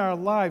things in our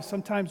lives,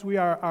 sometimes we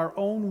are our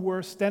own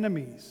worst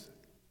enemies.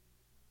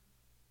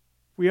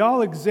 We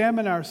all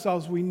examine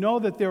ourselves. We know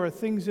that there are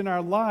things in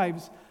our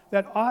lives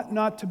that ought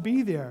not to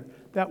be there,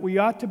 that we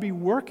ought to be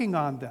working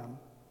on them.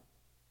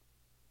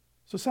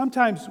 So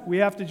sometimes we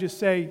have to just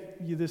say,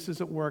 this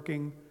isn't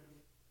working.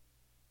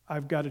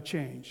 I've got to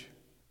change.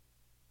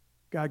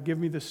 God, give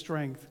me the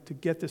strength to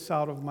get this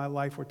out of my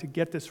life or to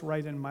get this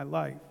right in my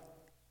life.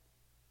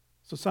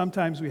 So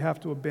sometimes we have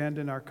to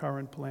abandon our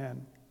current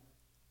plan.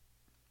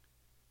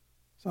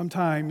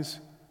 Sometimes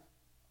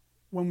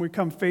when we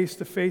come face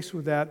to face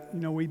with that,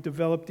 we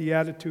develop the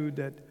attitude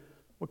that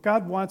what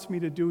God wants me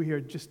to do here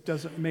just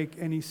doesn't make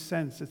any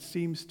sense. It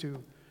seems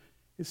to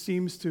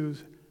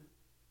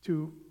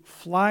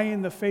fly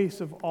in the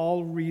face of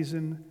all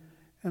reason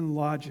and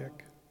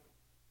logic.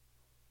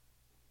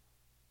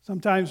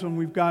 Sometimes when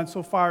we've gone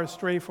so far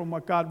astray from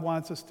what God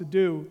wants us to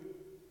do,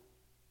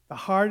 the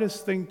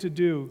hardest thing to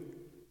do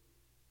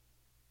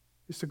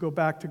is to go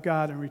back to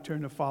God and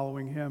return to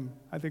following Him.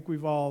 I think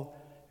we've all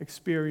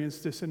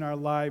experienced this in our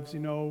lives.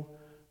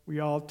 We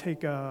all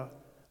take a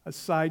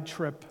side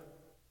trip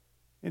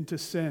into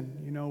sin.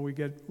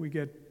 We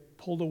get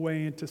pulled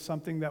away into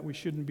something that we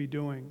shouldn't be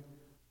doing.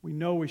 We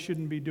know we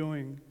shouldn't be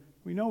doing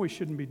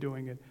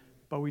it,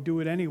 but we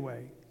do it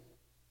anyway.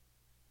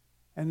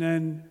 And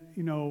then,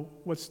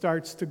 what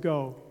starts to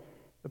go?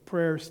 The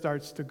prayer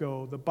starts to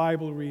go. The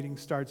Bible reading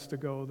starts to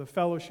go. The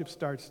fellowship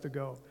starts to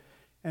go.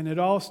 And it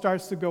all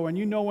starts to go. And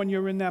when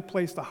you're in that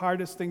place, the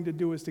hardest thing to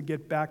do is to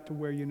get back to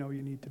where you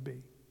need to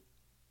be.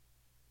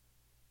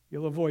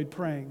 You'll avoid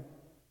praying.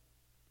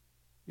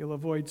 You'll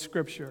avoid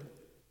Scripture.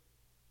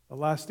 The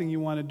last thing you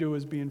want to do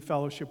is be in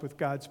fellowship with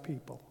God's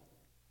people.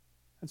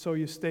 And so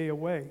you stay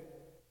away.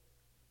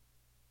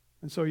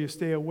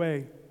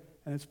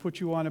 And it's put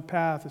you on a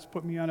path. It's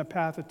put me on a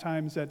path at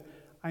times that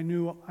I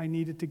knew I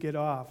needed to get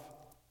off.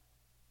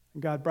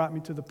 And God brought me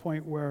to the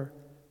point where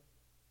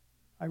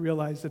I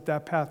realized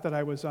that path that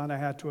I was on, I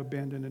had to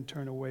abandon and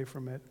turn away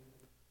from it.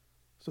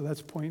 So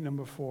that's point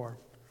number 4.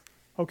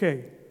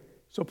 Okay,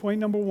 so point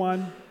number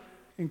 1,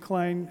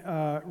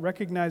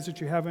 recognize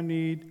that you have a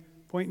need.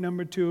 Point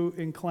number 2,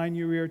 incline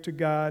your ear to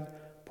God.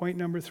 Point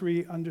number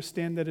 3,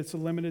 understand that it's a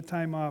limited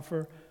time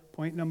offer.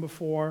 Point number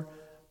 4,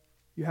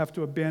 you have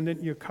to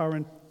abandon your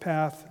current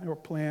path or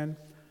plan.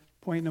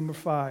 Point number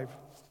 5,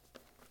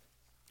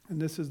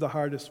 and this is the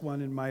hardest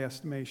one in my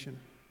estimation.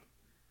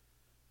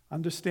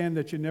 Understand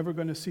that you're never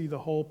going to see the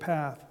whole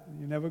path.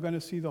 You're never going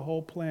to see the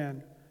whole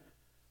plan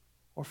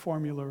or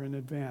formula in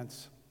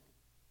advance.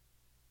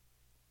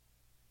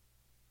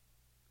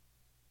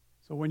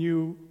 So when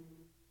you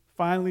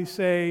finally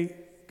say,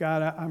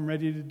 God, I'm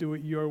ready to do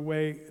it your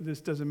way,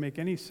 this doesn't make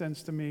any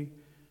sense to me,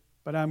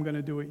 but I'm going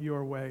to do it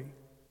your way.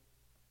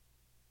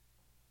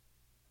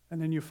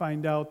 And then you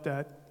find out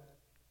that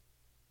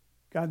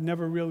God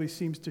never really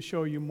seems to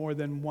show you more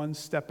than one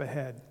step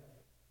ahead.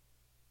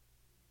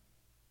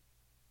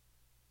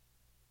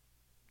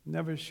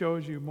 Never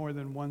shows you more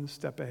than one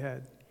step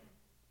ahead.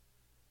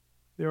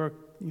 There are,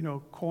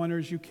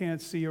 corners you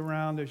can't see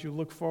around as you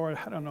look forward.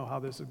 I don't know how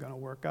this is going to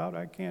work out.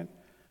 I can't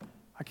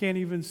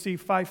even see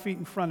 5 feet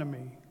in front of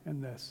me in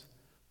this.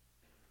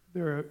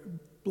 There are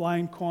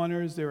blind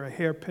corners. There are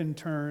hairpin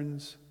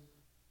turns.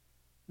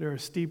 There are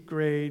steep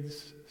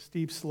grades,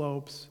 steep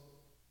slopes.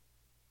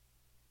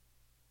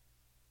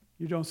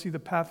 You don't see the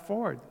path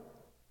forward.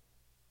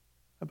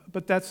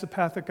 But that's the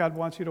path that God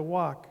wants you to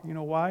walk. You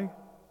know why?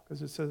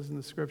 Because it says in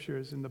the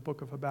scriptures, in the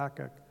book of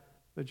Habakkuk,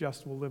 the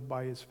just will live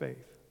by his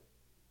faith.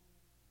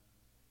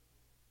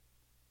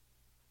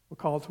 We're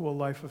called to a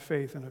life of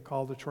faith and a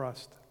call to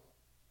trust.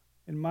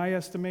 In my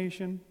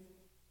estimation,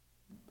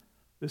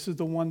 this is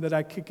the one that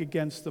I kick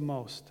against the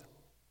most.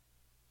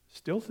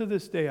 Still to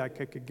this day, I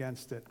kick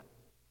against it.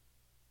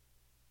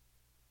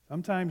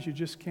 Sometimes you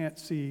just can't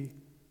see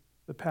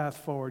the path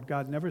forward.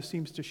 God never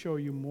seems to show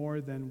you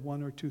more than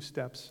 1 or 2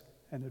 steps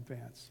in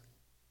advance.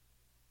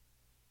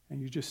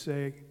 And you just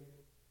say,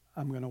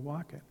 I'm going to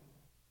walk it.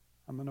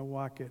 I'm going to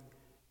walk it.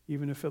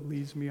 Even if it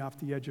leads me off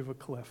the edge of a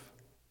cliff,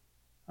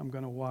 I'm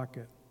going to walk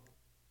it.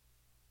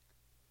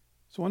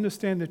 So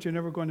understand that you're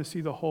never going to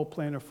see the whole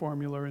plan or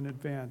formula in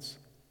advance.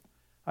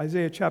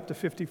 Isaiah chapter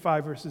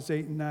 55, verses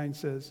 8 and 9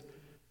 says,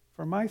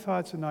 For my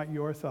thoughts are not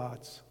your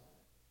thoughts,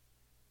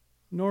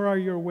 nor are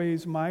your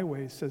ways my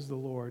ways, says the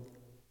Lord.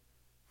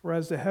 For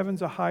as the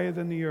heavens are higher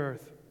than the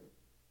earth,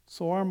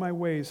 so are my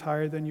ways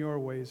higher than your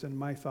ways, and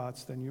my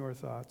thoughts than your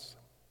thoughts.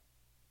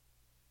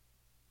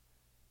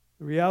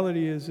 The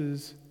reality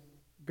is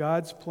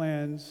God's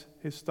plans,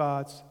 his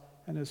thoughts,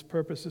 and his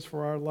purposes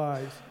for our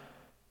lives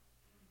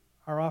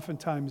are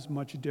oftentimes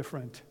much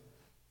different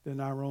than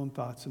our own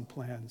thoughts and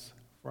plans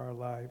for our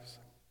lives.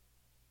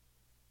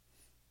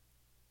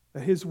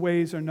 That his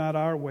ways are not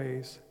our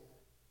ways.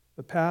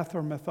 The path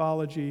or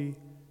methodology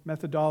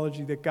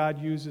that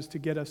God uses to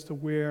get us to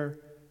where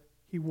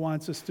he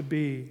wants us to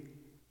be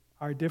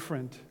are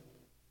different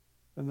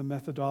than the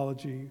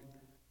methodology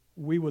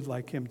we would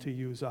like him to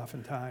use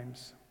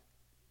oftentimes.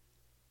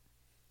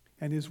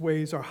 And his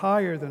ways are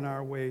higher than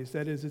our ways.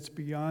 That is, it's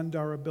beyond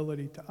our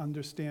ability to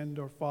understand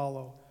or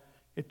follow.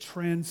 It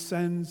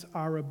transcends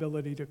our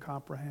ability to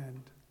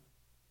comprehend.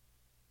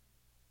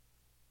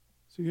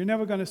 So you're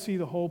never going to see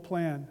the whole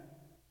plan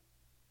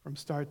from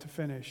start to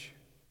finish.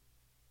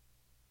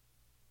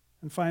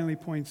 And finally,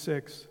 point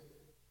 6.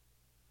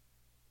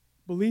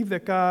 Believe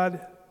that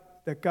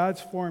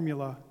God's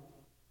formula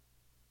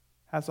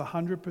has a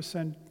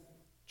 100%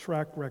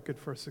 track record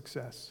for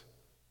success.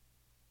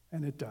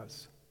 And it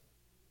does.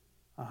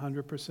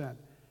 100%.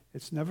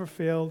 It's never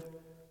failed,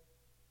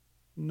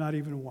 not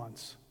even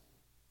once.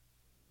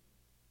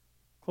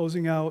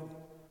 Closing out,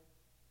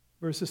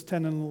 verses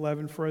 10 and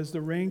 11. For as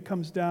the rain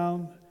comes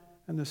down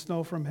and the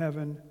snow from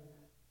heaven,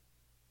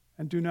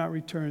 and do not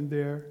return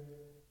there,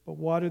 but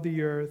water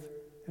the earth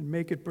and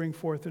make it bring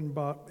forth in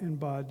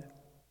bud,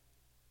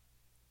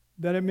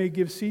 that it may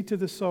give seed to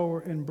the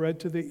sower and bread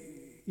to the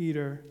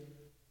eater.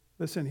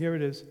 Listen, here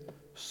it is.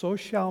 So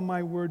shall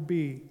my word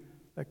be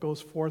that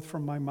goes forth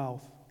from my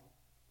mouth.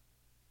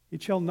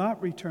 It shall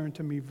not return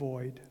to me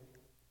void,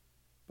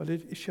 but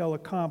it shall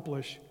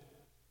accomplish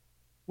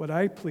what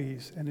I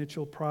please, and it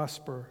shall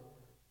prosper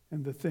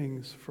in the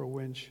things for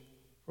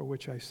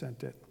which I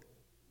sent it.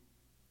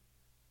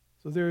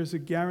 So there is a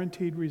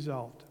guaranteed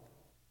result,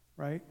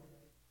 right?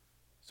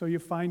 So you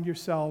find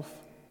yourself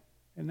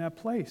in that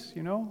place,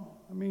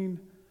 I mean,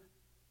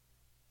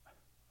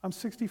 I'm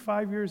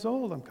 65 years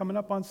old. I'm coming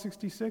up on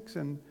 66,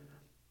 and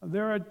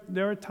there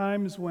are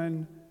times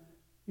when,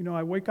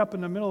 I wake up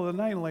in the middle of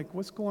the night and like,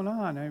 what's going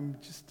on? I'm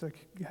just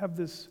have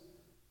this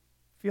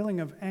feeling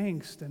of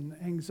angst and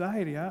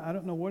anxiety. I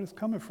don't know what it's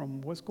coming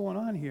from. What's going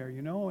on here?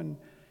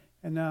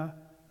 And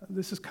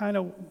this is kind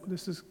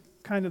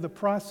of the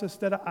process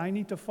that I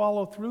need to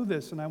follow through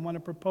this, and I want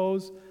to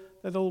propose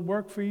that it'll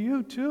work for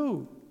you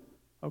too.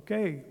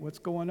 Okay, what's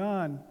going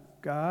on?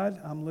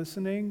 God, I'm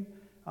listening.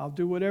 I'll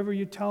do whatever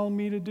you tell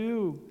me to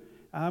do.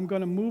 I'm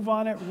going to move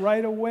on it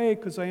right away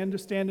because I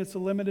understand it's a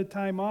limited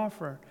time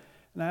offer.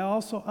 And I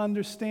also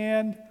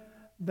understand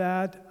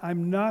that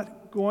I'm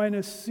not going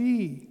to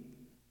see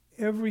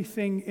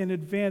everything in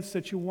advance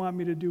that you want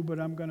me to do, but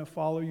I'm going to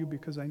follow you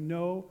because I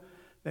know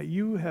that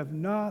you have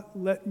not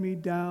let me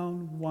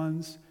down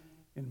once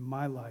in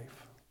my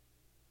life.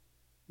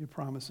 Your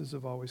promises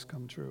have always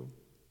come true.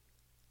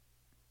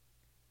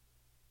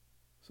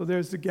 So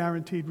there's the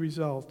guaranteed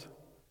result.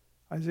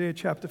 Isaiah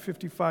chapter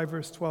 55,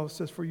 verse 12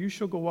 says, For you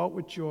shall go out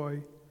with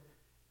joy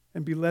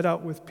and be led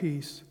out with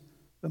peace.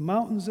 The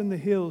mountains and the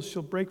hills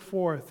shall break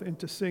forth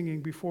into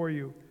singing before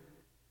you,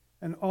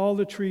 and all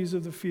the trees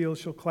of the field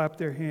shall clap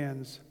their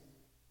hands.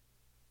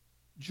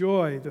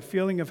 Joy, the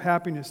feeling of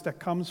happiness that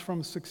comes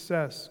from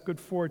success, good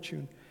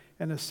fortune,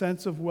 and a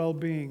sense of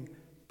well-being.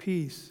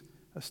 Peace,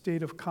 a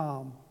state of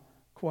calm,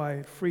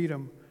 quiet,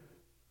 freedom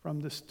from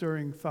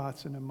disturbing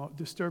thoughts and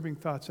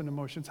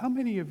emotions. How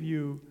many of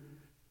you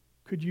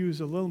could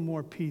use a little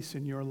more peace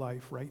in your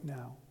life right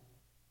now?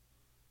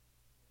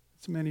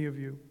 It's many of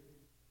you.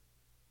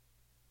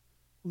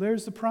 Well,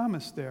 there's the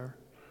promise there.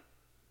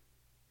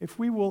 If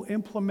we will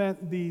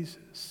implement these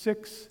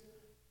 6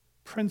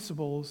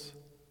 principles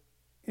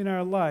in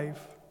our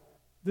life,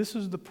 this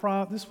was the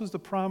promise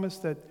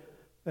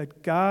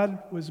that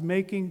God was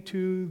making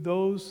to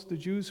the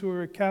Jews who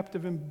were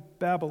captive in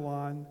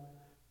Babylon,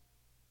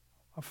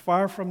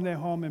 far from their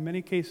home, in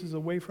many cases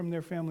away from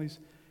their families.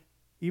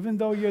 Even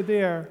though you're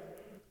there,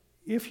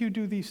 if you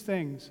do these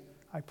things,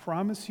 I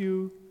promise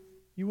you,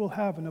 you will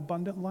have an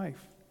abundant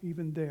life,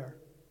 even there.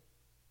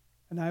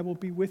 And I will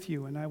be with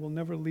you, and I will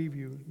never leave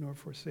you nor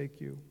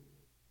forsake you.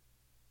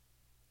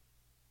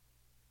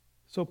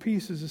 So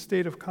peace is a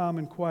state of calm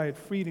and quiet,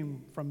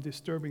 freedom from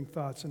disturbing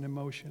thoughts and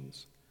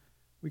emotions.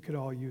 We could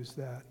all use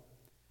that.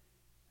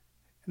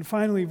 And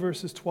finally,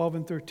 verses 12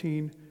 and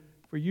 13,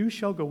 for you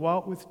shall go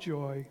out with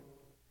joy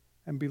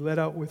and be led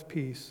out with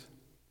peace.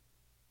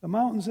 The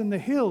mountains and the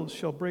hills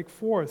shall break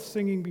forth,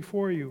 singing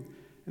before you,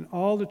 and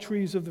all the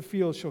trees of the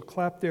field shall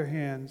clap their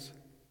hands.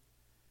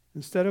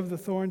 Instead of the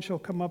thorn shall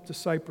come up the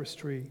cypress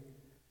tree,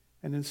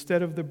 and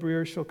instead of the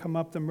brier shall come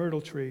up the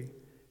myrtle tree,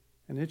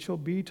 and it shall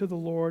be to the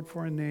Lord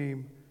for a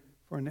name,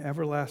 for an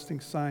everlasting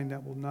sign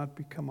that will not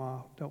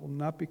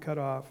be cut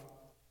off.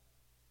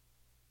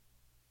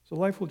 So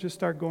life will just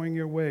start going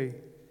your way,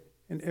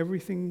 and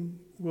everything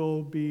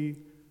will be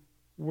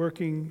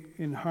working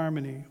in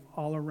harmony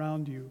all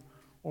around you.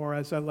 Or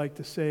as I like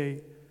to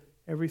say,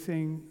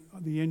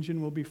 the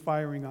engine will be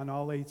firing on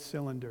all 8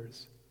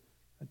 cylinders.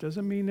 That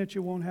doesn't mean that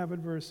you won't have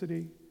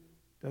adversity.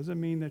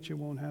 Doesn't mean that you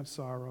won't have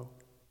sorrow.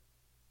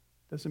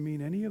 Doesn't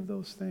mean any of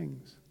those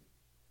things.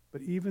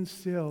 But even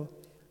still,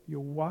 you're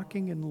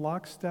walking in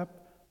lockstep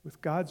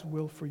with God's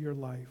will for your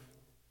life.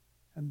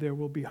 And there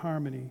will be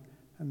harmony,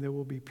 and there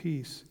will be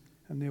peace,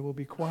 and there will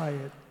be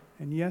quiet,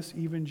 and yes,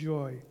 even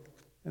joy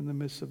in the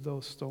midst of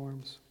those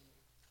storms.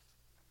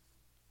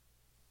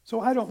 So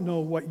I don't know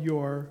what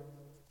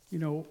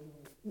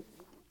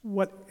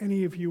what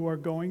any of you are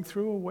going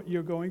through, or what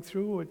you're going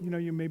through.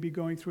 You may be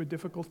going through a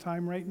difficult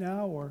time right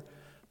now, or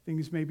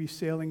things may be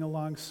sailing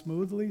along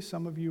smoothly.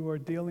 Some of you are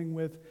dealing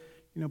with,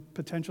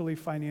 potentially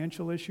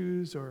financial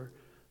issues, or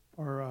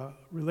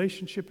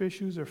relationship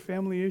issues, or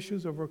family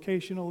issues, or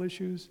vocational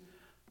issues.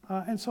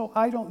 And so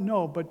I don't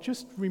know, but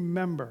just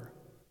remember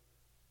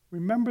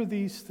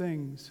these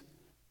things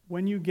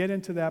when you get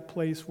into that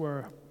place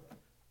where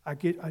I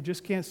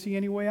just can't see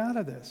any way out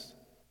of this.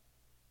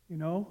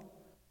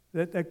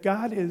 That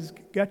God has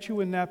got you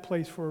in that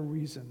place for a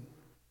reason.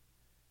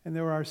 And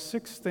there are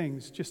 6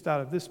 things just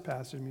out of this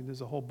passage.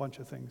 There's a whole bunch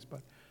of things,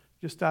 but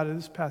just out of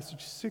this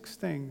passage, 6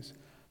 things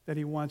that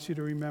he wants you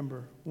to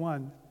remember.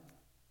 1,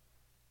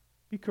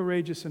 be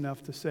courageous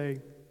enough to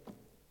say,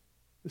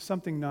 there's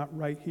something not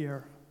right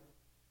here,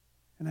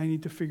 and I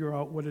need to figure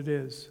out what it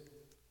is.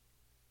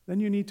 Then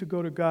you need to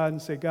go to God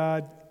and say,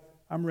 God,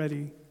 I'm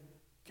ready.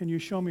 Can you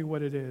show me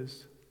what it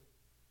is?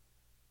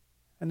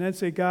 And then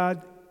say,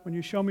 God, when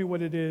you show me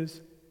what it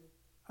is,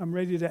 I'm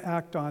ready to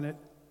act on it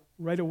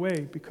right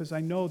away, because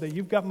I know that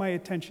you've got my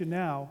attention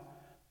now,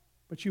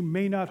 but you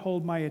may not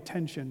hold my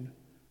attention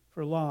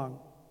for long.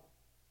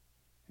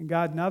 And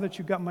God, now that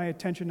you've got my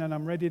attention and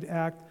I'm ready to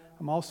act,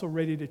 I'm also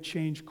ready to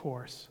change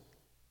course,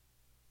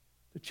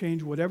 to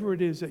change whatever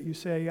it is that you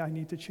say I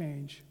need to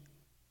change.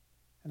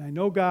 And I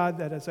know, God,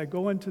 that as I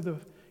go into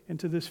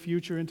this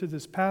future, into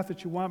this path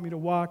that you want me to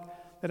walk,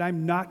 that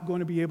I'm not going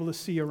to be able to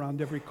see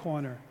around every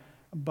corner,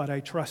 but I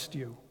trust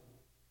you.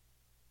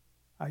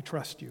 I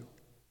trust you.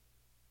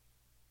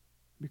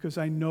 Because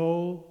I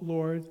know,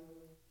 Lord,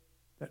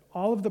 that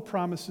all of the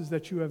promises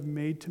that you have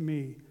made to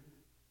me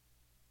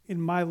in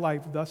my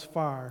life thus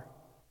far,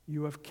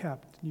 you have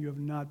kept, and you have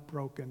not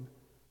broken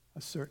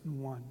a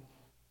certain one.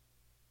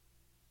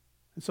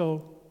 And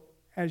so,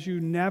 as you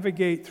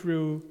navigate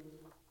through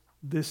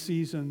this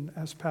season,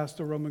 as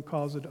Pastor Roman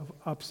calls it, of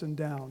ups and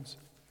downs,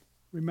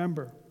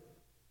 remember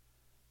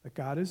that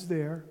God is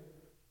there,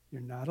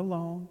 you're not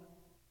alone,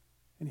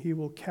 and he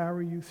will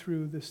carry you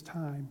through this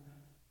time.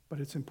 But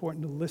it's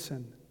important to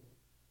listen,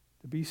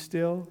 to be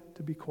still,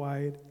 to be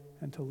quiet,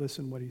 and to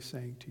listen what he's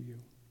saying to you.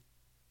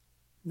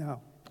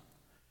 Now,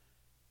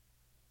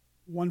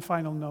 one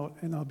final note,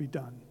 and I'll be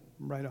done.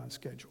 I'm right on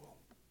schedule.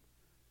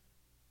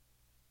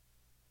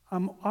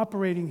 I'm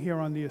operating here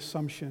on the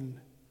assumption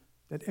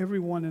that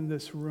everyone in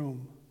this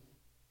room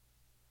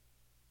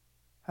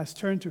has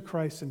turned to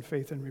Christ in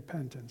faith and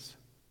repentance.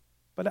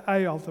 But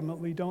I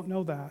ultimately don't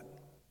know that.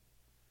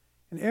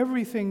 And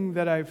everything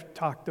that I've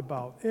talked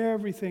about,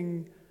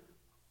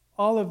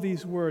 all of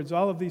these words,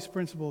 all of these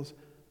principles,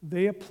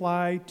 they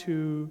apply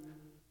to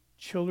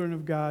children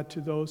of God,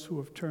 to those who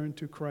have turned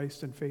to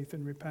Christ in faith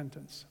and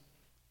repentance.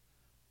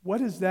 What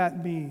does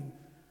that mean?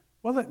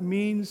 Well, it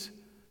means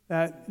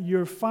that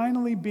you're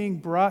finally being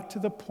brought to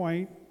the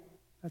point,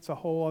 that's a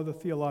whole other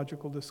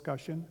theological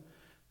discussion,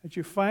 that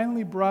you're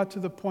finally brought to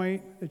the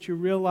point that you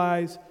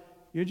realize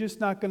you're just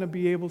not going to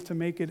be able to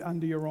make it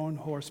under your own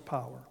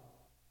horsepower.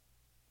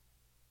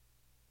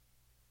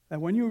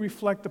 That when you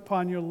reflect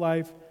upon your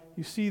life,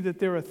 you see that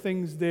there are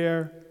things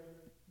there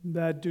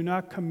that do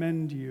not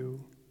commend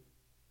you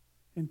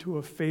into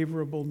a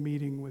favorable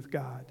meeting with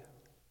God.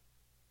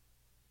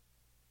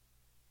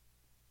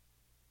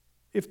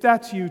 If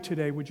that's you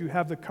today, would you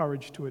have the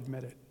courage to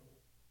admit it?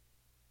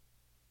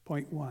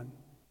 Point one.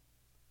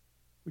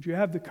 Would you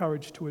have the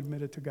courage to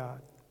admit it to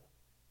God?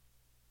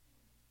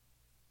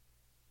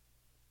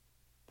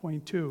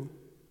 Point two.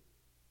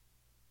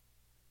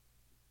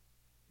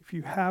 If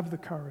you have the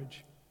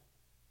courage,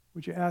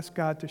 would you ask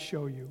God to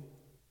show you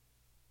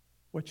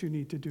what you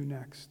need to do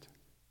next?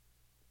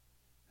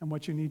 And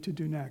what you need to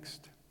do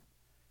next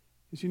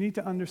is you need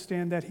to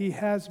understand that He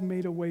has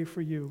made a way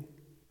for you.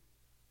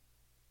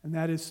 And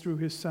that is through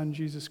His Son,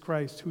 Jesus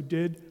Christ, who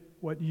did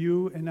what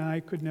you and I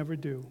could never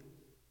do.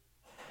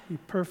 He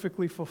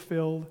perfectly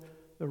fulfilled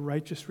the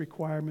righteous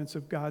requirements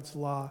of God's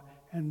law,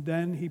 and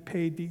then He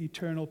paid the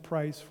eternal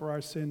price for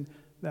our sin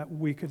that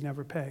we could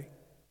never pay.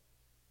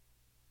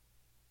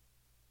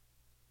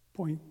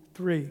 Point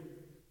three,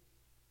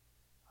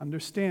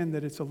 understand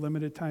that it's a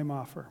limited time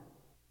offer.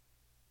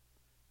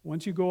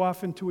 Once you go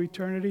off into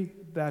eternity,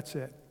 that's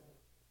it.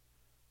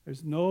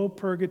 There's no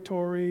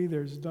purgatory.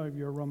 If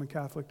you're a Roman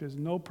Catholic, there's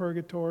no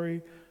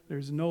purgatory.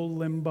 There's no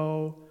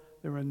limbo.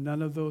 There are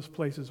none of those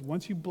places.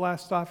 Once you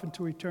blast off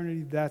into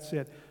eternity, that's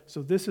it.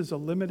 So this is a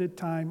limited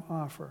time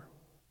offer.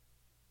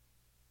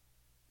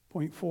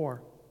 Point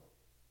four,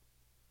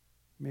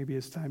 maybe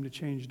it's time to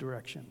change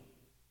direction.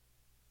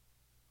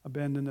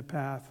 Abandon the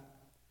path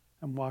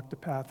and walk the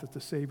path that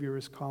the Savior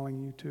is calling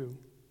you to.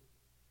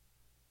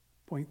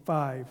 Point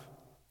five,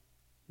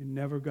 you're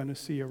never going to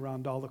see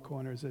around all the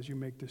corners as you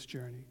make this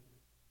journey.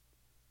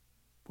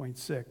 Point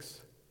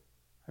six,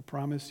 I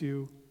promise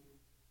you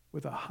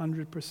with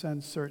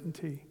 100%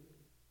 certainty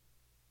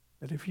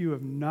that if you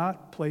have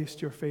not placed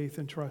your faith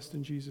and trust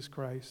in Jesus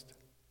Christ,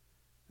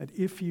 that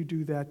if you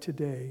do that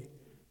today,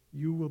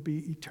 you will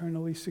be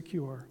eternally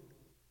secure.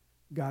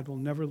 God will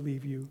never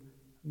leave you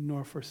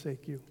nor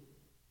forsake you.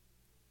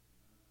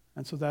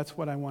 And so that's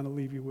what I want to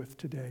leave you with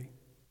today.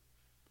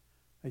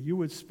 That you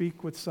would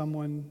speak with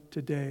someone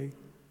today.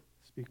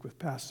 Speak with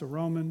Pastor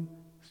Roman,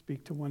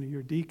 speak to one of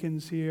your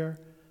deacons here,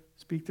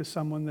 speak to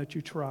someone that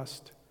you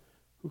trust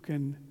who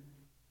can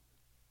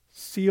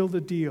seal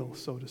the deal,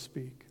 so to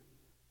speak,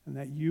 and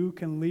that you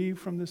can leave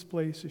from this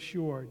place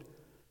assured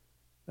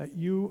that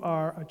you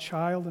are a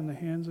child in the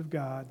hands of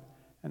God,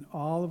 and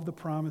all of the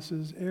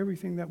promises,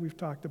 everything that we've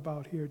talked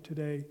about here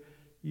today,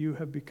 you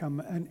have become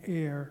an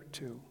heir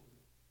to.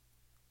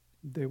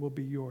 They will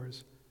be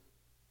yours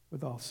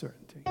with all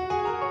certainty.